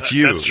 That's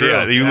you. That's true.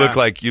 Yeah, you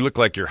look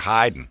like you're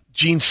hiding.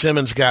 Gene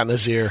Simmons got in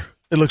his ear.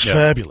 It looks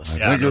fabulous.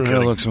 I think your hair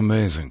looks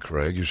amazing,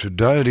 Craig. You should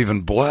dye it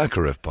even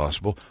blacker if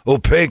possible.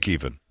 Opaque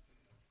even.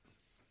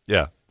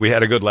 Yeah. We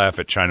had a good laugh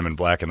at Chinaman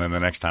Black, and then the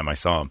next time I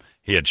saw him,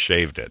 he had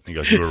shaved it. He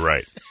goes, "You were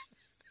right."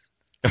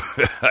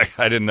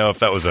 I didn't know if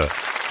that was a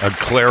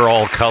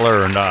Clairol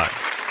color or not.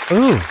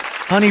 Ooh,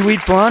 honey wheat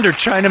blonde or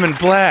Chinaman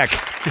Black?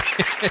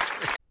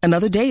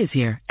 Another day is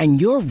here,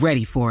 and you're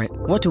ready for it.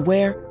 What to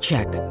wear?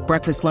 Check.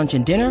 Breakfast, lunch,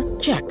 and dinner?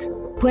 Check.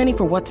 Planning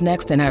for what's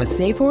next and how to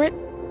save for it?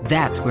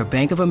 That's where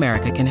Bank of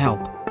America can help.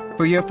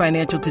 For your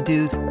financial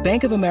to-dos,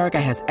 Bank of America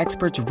has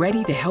experts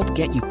ready to help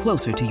get you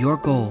closer to your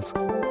goals.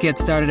 Get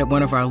started at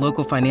one of our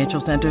local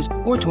financial centers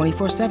or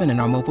 24/7 in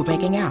our mobile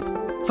banking app.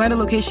 Find a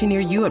location near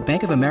you at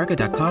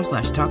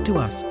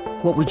bankofamerica.com/talktous.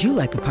 What would you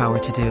like the power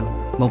to do?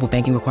 Mobile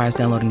banking requires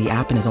downloading the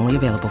app and is only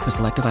available for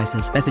select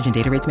devices. Message and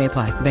data rates may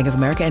apply. Bank of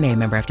America NA,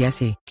 member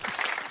FDIC.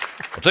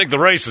 I'll take the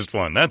racist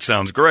one. That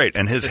sounds great.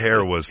 And his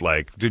hair was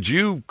like, did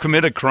you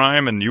commit a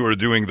crime and you were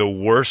doing the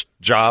worst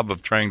job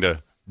of trying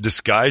to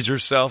disguise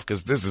yourself?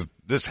 Because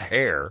this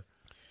hair.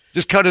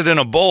 Just cut it in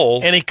a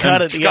bowl. And he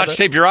cut it. Scotch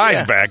tape your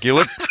eyes back. You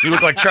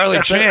look like Charlie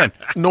Chan.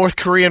 North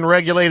Korean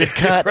regulated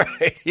cut.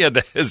 Right. Yeah,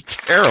 that is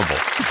terrible.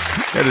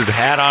 He had his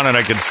hat on, and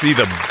I could see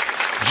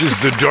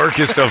just the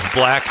darkest of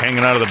black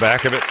hanging out of the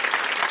back of it.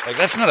 Like,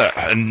 that's not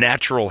a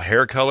natural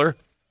hair color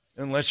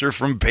unless you're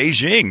from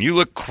Beijing. You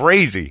look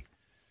crazy.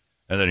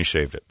 And then he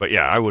shaved it. But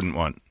yeah, I wouldn't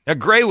want. Yeah,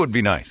 gray would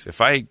be nice if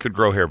I could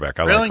grow hair back.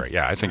 I like gray.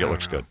 Yeah, I think it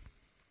looks good.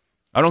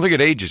 I don't think it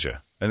ages you.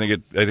 I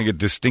think it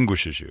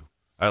distinguishes you.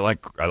 I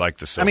like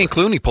the silver. I mean,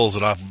 Clooney pulls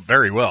it off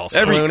very well. So.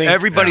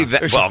 Everybody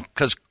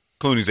because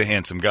Clooney's a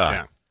handsome guy.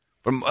 Yeah.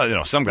 From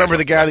some guys. Remember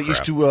the guy that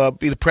used to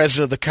be the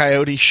president of the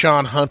Coyotes,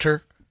 Sean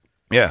Hunter?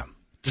 Yeah.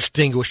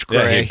 Distinguished gray.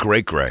 Yeah, he had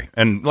great gray.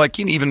 And like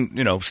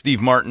even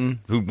Steve Martin,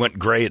 who went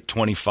gray at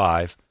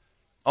 25,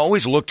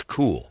 always looked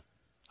cool,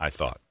 I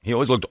thought. He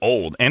always looked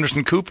old.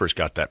 Anderson Cooper's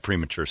got that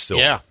premature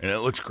silver. Yeah. And it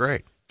looks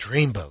great.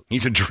 Dreamboat.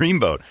 He's a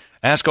dreamboat.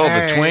 Ask all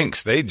the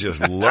twinks. They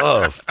just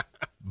love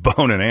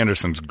boning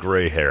Anderson's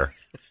gray hair.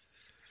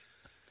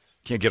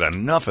 Can't get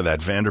enough of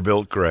that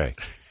Vanderbilt gray.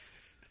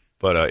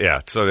 But,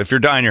 yeah, so if you're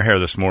dyeing your hair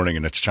this morning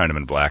and it's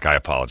Chinaman Black, I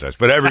apologize.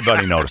 But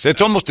everybody noticed.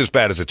 It's almost as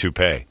bad as a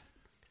toupee,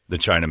 the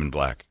Chinaman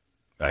Black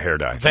hair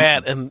dye.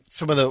 That and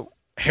some of the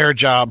hair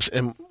jobs,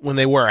 and when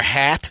they wear a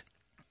hat,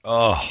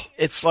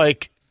 it's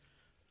like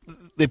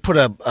they put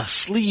a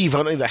sleeve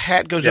on it. The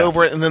hat goes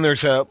over it, and then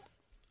there's a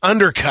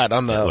undercut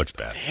on the looks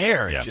bad.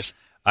 hair. Yeah. Just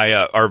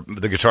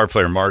the guitar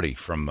player Marty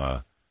from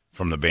the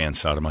band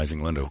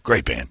Sodomizing Lindo,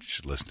 great band, you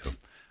should listen to him.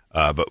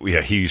 But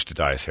he used to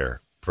dye his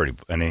hair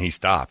and then he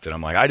stopped, and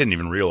I'm like, I didn't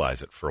even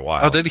realize it for a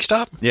while. Oh, did he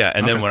stop? Yeah,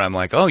 and then when I'm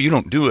like, oh, you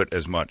don't do it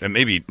as much, and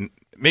maybe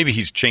maybe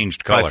he's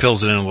changed color. Probably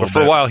fills it in a little But for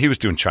bit. a while, he was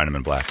doing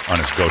Chinaman black on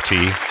his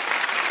goatee.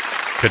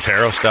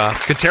 Katero style.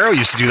 Katero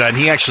used to do that, and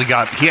he actually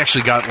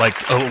got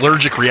like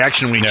allergic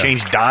reaction when he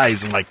changed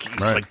dyes, and like he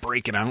was like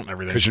breaking out and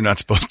everything. Because you're not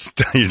supposed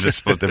to. You're just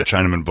supposed to have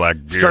Chinaman black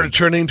beard. Started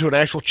turning into an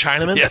actual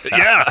Chinaman?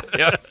 Yeah.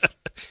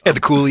 Had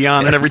the coolie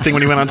on and everything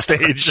when he went on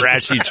stage.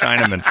 Trashy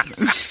Chinaman.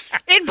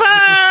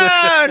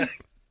 It burned!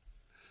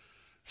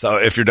 So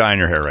if you're dyeing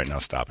your hair right now,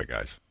 stop it,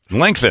 guys.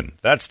 Lengthen.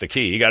 That's the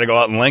key. You got to go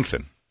out and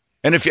lengthen.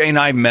 And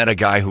I met a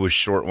guy who was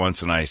short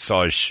once, and I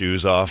saw his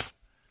shoes off.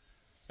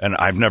 And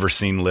I've never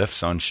seen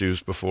lifts on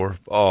shoes before.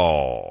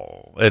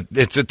 Oh,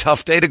 it's a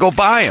tough day to go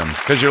buy them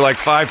because you're like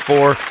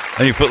 5'4",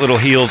 and you put little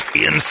heels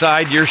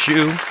inside your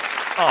shoe.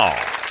 Oh,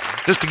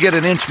 just to get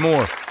an inch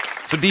more.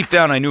 So deep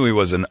down, I knew he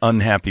was an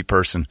unhappy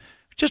person,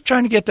 just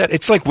trying to get that.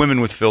 It's like women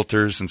with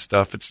filters and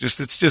stuff. It's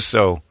just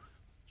so,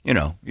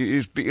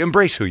 you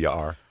embrace who you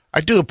are.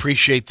 I do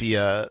appreciate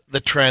the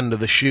trend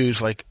of the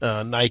shoes, like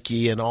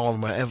Nike and all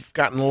of them have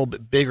gotten a little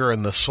bit bigger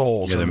in the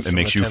soles. Yeah, it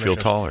makes you feel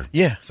taller.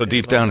 Yeah. So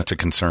deep down, it's a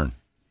concern.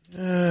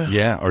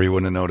 Yeah, or you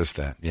wouldn't have noticed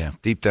that. Yeah,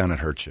 deep down it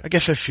hurts you. I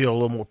guess I feel a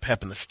little more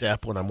pep in the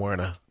step when I'm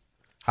wearing a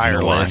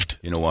higher lift.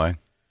 You know why?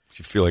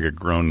 You feel like a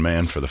grown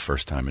man for the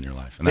first time in your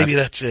life. And maybe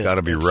that's it. Got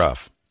to be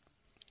rough.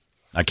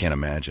 I can't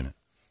imagine it.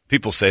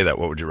 People say that.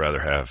 What would you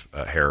rather have,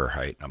 hair or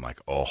height? I'm like,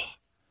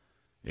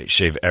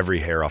 shave every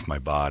hair off my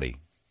body.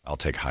 I'll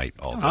take height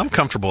all day. I'm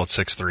comfortable at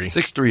 6'3".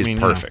 6'3" is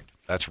perfect.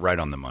 That's right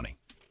on the money.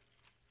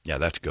 Yeah,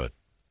 that's good.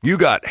 You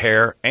got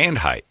hair and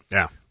height.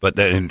 Yeah. But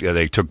then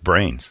they took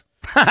brains.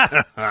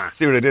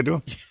 See what I did to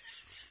him?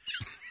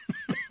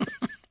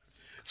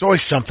 It's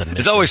always something.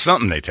 It's always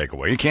something they take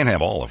away. You can't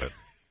have all of it.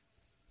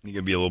 You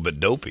can be a little bit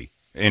dopey.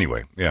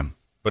 Anyway, yeah.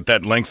 But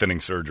that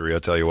lengthening surgery,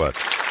 I'll tell you what.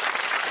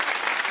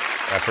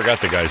 I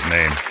forgot the guy's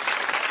name.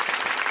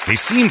 He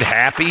seemed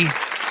happy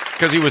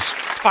because he was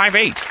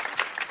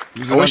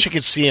 5'8". I wish you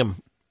could see him.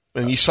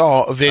 And you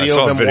saw a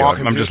video of him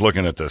walking. I'm just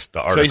looking at the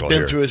article. So he's been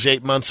here. through his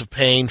 8 months of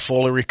pain,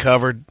 fully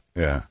recovered.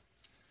 Yeah.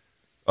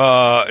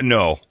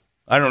 No.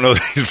 I don't know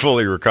that he's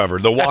fully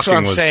recovered. The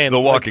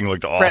walking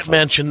looked awful. Brett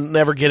mentioned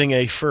never getting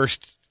a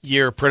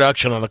first-year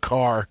production on a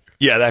car.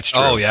 Yeah, that's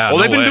true. Oh, yeah.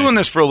 Well, they've been doing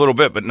this for a little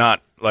bit, but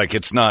not like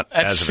it's not.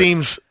 That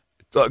seems.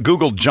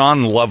 Google John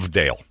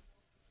Lovedale.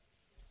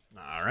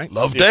 All right,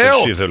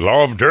 Lovedale. See if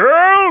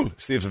Lovedale.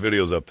 See if the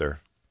video's up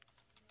there.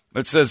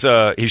 It says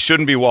he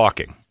shouldn't be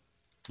walking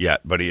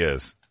yet, but he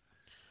is.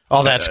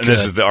 Oh, that's good.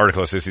 This is the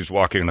article. It says he's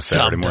walking on a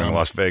Saturday morning in dumb.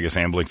 Las Vegas,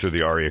 ambling through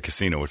the Aria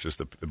Casino, which is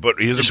the. But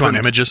he's Just want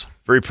images.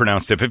 Very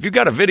pronounced tip. If you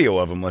got a video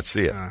of him, let's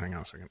see it. Hang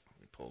on a second.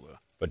 Let me pull the.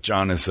 But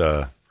John is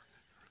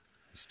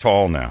he's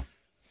tall now.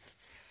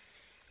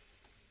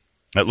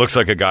 It looks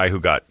like a guy who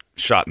got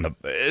shot in the.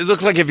 It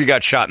looks like if you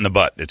got shot in the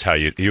butt. It's how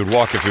you would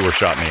walk if you were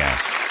shot in the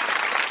ass.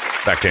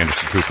 Back to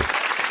Anderson Cooper.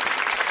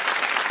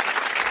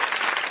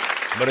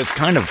 But it's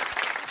kind of.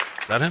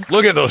 Is that him?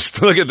 Look at those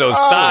thighs.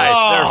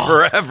 They're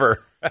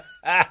forever.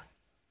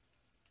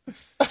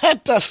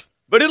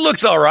 But it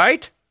looks all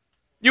right.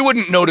 You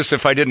wouldn't notice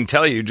if I didn't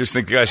tell you. You just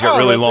think the guy's got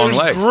really long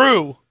legs.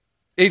 Grew.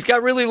 He's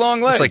got really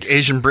long legs. It's like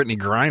Asian Brittany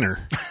Griner.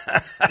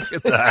 Look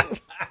at that.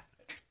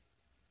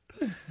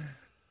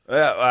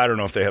 I don't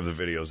know if they have the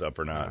videos up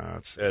or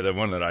not. The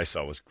one that I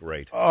saw was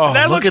great. Oh,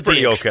 that look looks at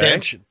pretty the okay.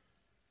 extension.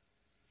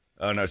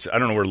 No, I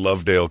don't know where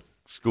Lovedale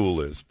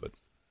School is, but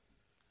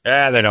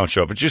they don't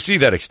show up. But you see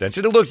that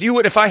extension. It looks. You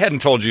would if I hadn't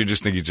told you, you'd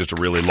just think he's just a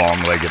really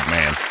long-legged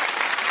man.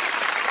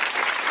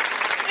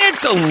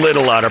 It's a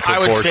little out of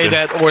proportion. I would say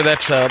that, or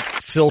that's a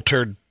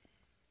filtered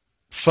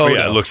photo.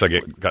 Yeah, it looks like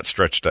it got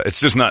stretched out. It's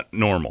just not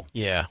normal.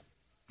 Yeah.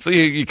 So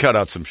you cut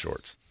out some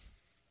shorts.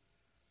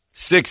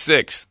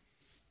 6'6".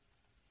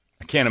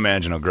 I can't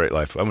imagine a great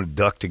life. I'm going to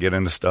duck to get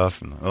into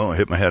stuff and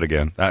hit my head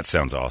again. That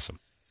sounds awesome.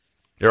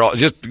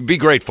 Just be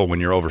grateful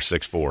when you're over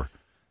 6'4".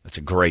 That's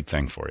a great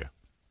thing for you.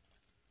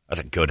 That's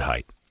a good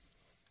height.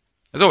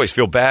 I always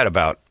feel bad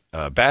about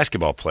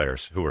basketball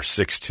players who are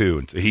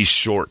 6'2". He's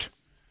short.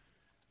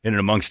 In and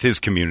amongst his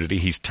community,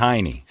 he's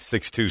tiny.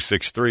 6'2",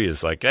 6'3"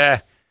 is like,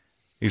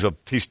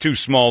 he's too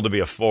small to be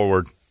a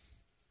forward.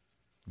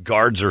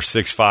 Guards are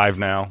 6'5"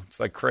 now. It's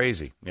like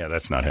crazy. Yeah,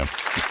 that's not him.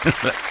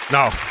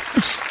 No.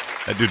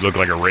 That dude looked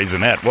like a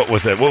raisinette. What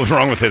was that? What was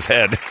wrong with his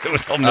head? It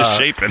was all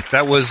misshapen.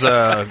 That was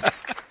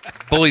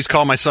bullies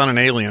call my son an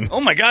alien. Oh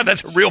my God,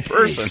 that's a real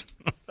person.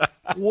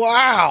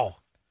 Wow.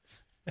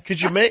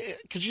 Could you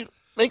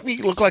make me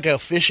look like a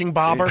fishing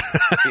bobber?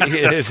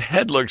 His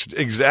head looks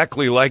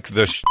exactly like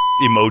the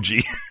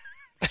emoji.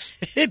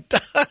 It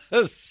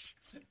does.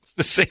 It's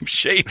the same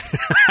shape.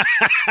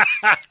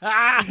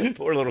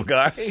 Poor little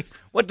guy.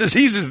 What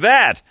disease is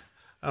that?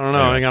 I don't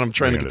know. Hang on, I'm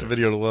trying to get the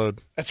video to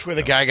load. That's where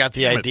the guy got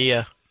the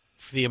idea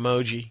for the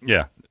emoji.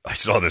 Yeah. I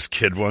saw this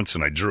kid once,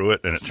 and I drew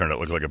it, and it turned out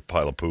to look like a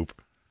pile of poop.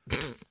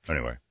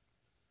 Anyway.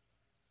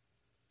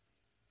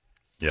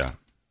 Yeah.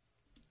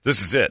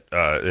 This is it.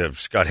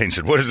 Scott Haynes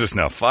said, what is this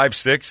now,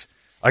 5'6"?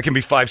 I can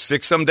be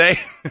 5'6" someday?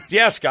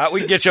 Yeah, Scott, we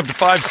can get you up to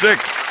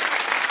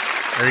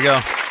 5'6". There you go.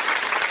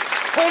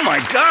 Oh, my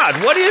God.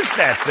 What is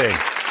that thing?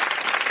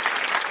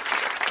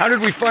 How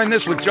did we find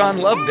this with John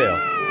Lovedale?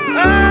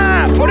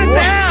 Ah, put it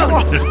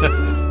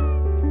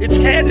down. Its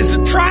head is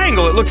a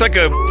triangle. It looks like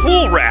a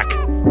pool rack.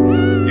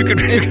 You could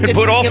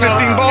put all 15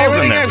 balls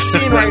in there. Everything I've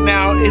seen right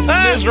now is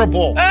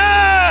miserable.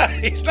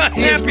 He's not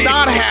happy. He's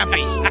not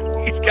happy.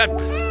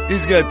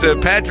 He's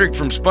got Patrick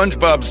from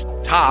SpongeBob's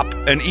top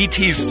and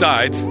E.T.'s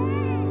sides.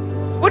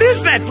 What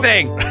is that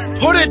thing?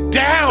 Put it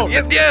down.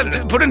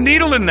 Yeah, put a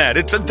needle in that.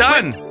 It's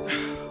done.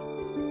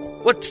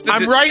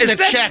 I'm writing a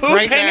check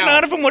right now. Hanging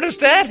out of him? What is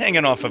that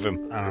hanging off of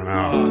him? I don't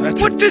know.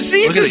 What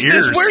disease is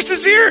this? Where's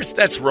his ears?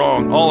 That's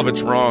wrong. All of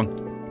it's wrong.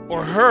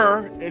 Or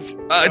her.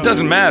 It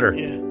doesn't matter.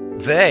 Yeah.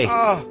 They.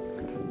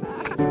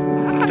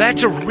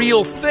 That's a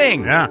real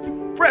thing. Yeah.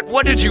 Brett,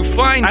 what did you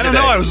find today? I don't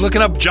know. I was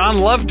looking up John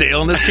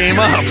Lovedale, and this came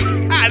up.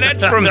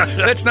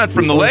 That's not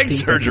from the leg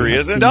surgery,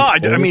 is it? No,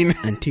 I mean...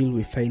 Until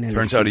we finally...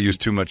 Turns out he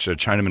used too much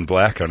Chinaman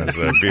black on his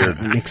beard.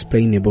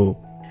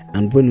 Unexplainable.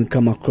 And when we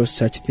come across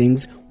such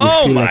things, we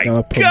feel like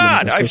our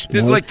problems are so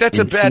small that's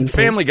a bad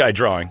Family Guy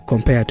drawing.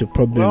 Compared to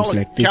problems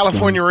like this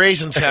California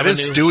raisins have it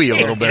is Stewie a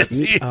little bit.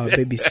 Meet our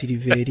baby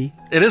Silveri.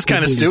 It is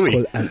kind of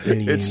Stewie.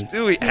 It's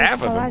Stewie,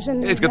 half of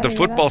him. He's got the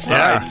football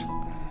sides.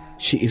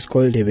 She is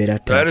called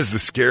Deverata. That is the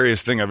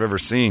scariest thing I've ever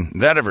seen.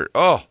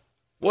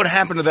 What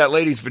happened to that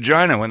lady's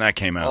vagina when that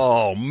came out?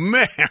 Oh,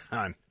 man.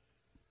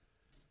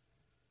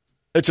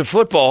 It's a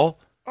football.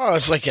 Oh,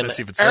 it's like an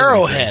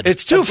arrowhead.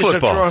 It's two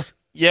footballs.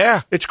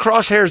 Yeah. It's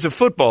crosshairs of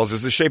footballs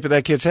is the shape of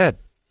that kid's head.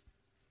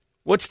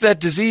 What's that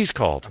disease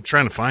called? I'm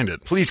trying to find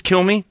it. Please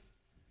kill me?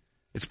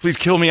 It's please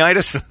kill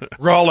me-itis?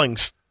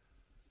 Rawlings.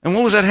 And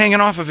what was that hanging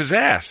off of his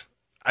ass?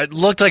 It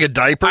looked like a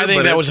diaper. I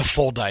think that was a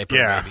full diaper,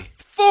 maybe.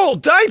 Full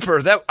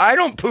diaper? I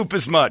don't poop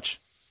as much.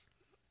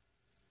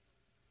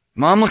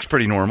 Mom looks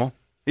pretty normal.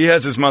 He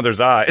has his mother's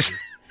eyes.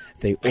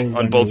 They all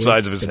on both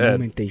sides of his the head.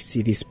 Moment they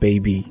see this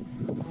baby.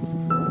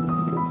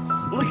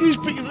 Look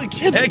at the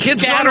kids.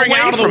 Kids wandering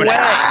out of the way.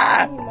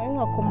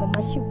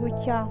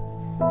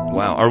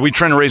 Wow. Are we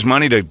trying to raise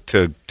money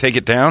to take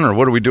it down, or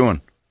what are we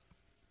doing?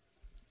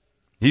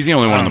 He's the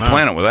only one on the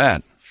planet with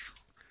that.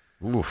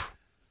 Oof.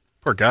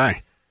 Poor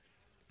guy.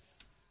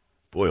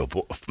 Boy, oh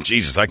boy.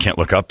 Jesus, I can't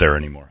look up there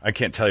anymore. I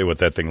can't tell you what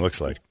that thing looks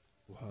like.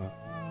 Wow.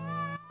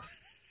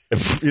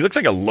 He looks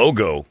like a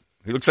logo.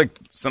 He looks like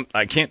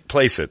I can't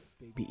place it.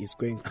 Is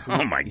going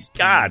oh my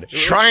God!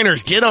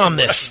 Shriners, get on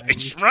this.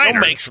 You'll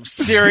make some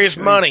serious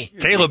money.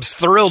 Caleb's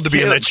thrilled to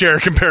be in that chair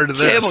compared to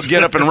this. Caleb will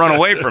get up and run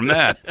away from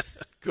that.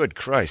 Good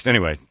Christ!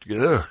 Anyway,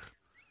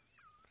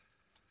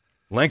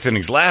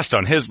 lengthening's last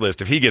on his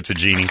list. If he gets a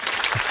genie,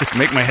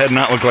 make my head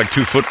not look like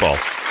two footballs.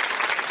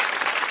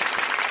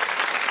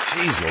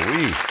 Jeez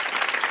Louise!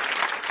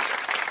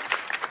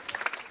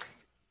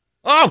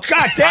 Oh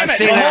God damn it!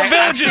 The whole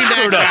village is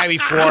screwed up.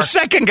 Before. The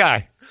second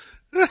guy.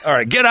 All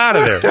right, get out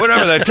of there.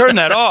 Whatever, turn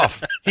that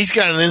off. He's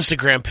got an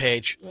Instagram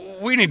page.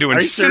 We need to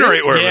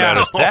incinerate wherever that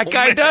is. That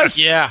guy does?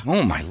 Yeah.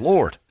 Oh, my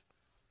Lord.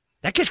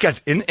 That guy's got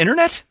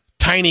internet?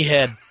 Tiny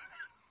head.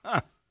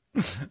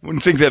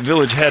 Wouldn't think that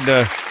village had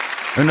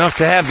enough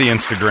to have the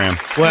Instagram.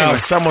 Well, anyway,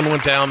 someone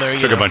went down there.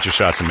 Took a bunch of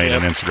shots and made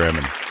an Instagram.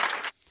 And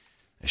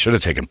they should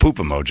have taken poop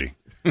emoji.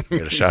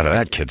 Get a shot of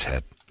that kid's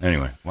head.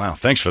 Anyway, wow,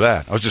 thanks for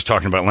that. I was just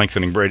talking about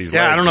lengthening Brady's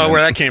legs. Yeah, I don't know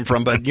where that came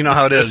from, but you know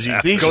how it is.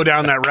 You go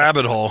down that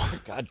rabbit hole.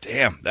 God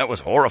damn, that was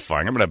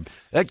horrifying.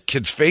 That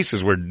kid's face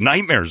is where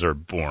nightmares are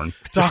born.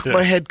 Doc,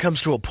 my head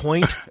comes to a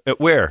point.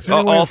 Where?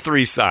 All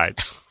three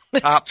sides.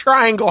 It's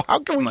triangle. How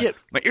can we get...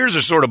 My ears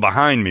are sort of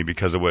behind me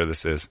because of where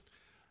this is.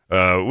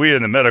 We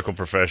in the medical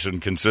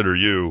profession consider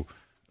you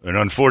an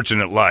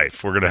unfortunate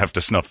life. We're going to have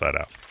to snuff that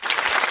out.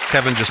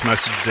 Kevin just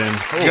messaged in.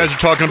 You guys are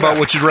talking about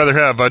what you'd rather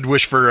have. I'd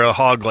wish for a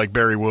hog like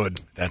Barry Wood.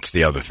 That's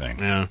the other thing.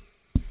 Yeah.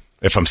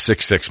 If I'm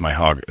 6'6", my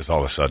hog is all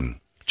of a sudden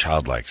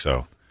childlike.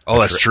 So,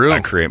 that's true.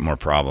 I create more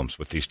problems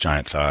with these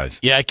giant thighs.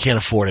 Yeah, I can't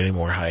afford any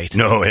more height.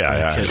 No,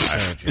 yeah.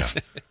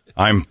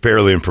 I'm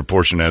barely in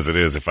proportion as it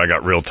is. If I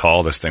got real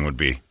tall, this thing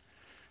it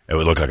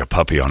would look like a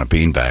puppy on a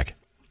beanbag.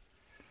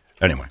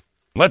 Anyway,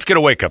 let's get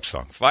a wake-up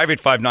song.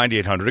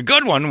 585-9800. A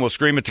good one. We'll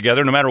scream it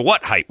together no matter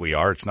what height we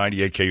are. It's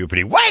 98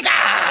 KUPD. Wake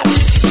up!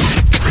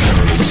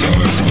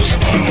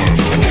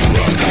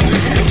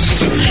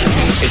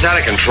 It's out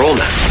of control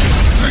now.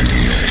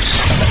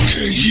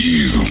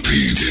 98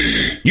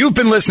 KUPD. You've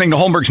been listening to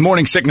Holmberg's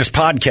Morning Sickness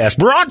Podcast,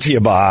 brought to you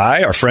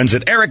by our friends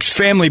at Eric's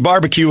Family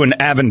Barbecue in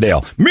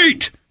Avondale.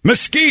 Meet,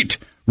 mesquite,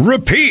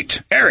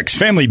 repeat.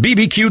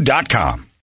 Eric'sFamilyBBQ.com.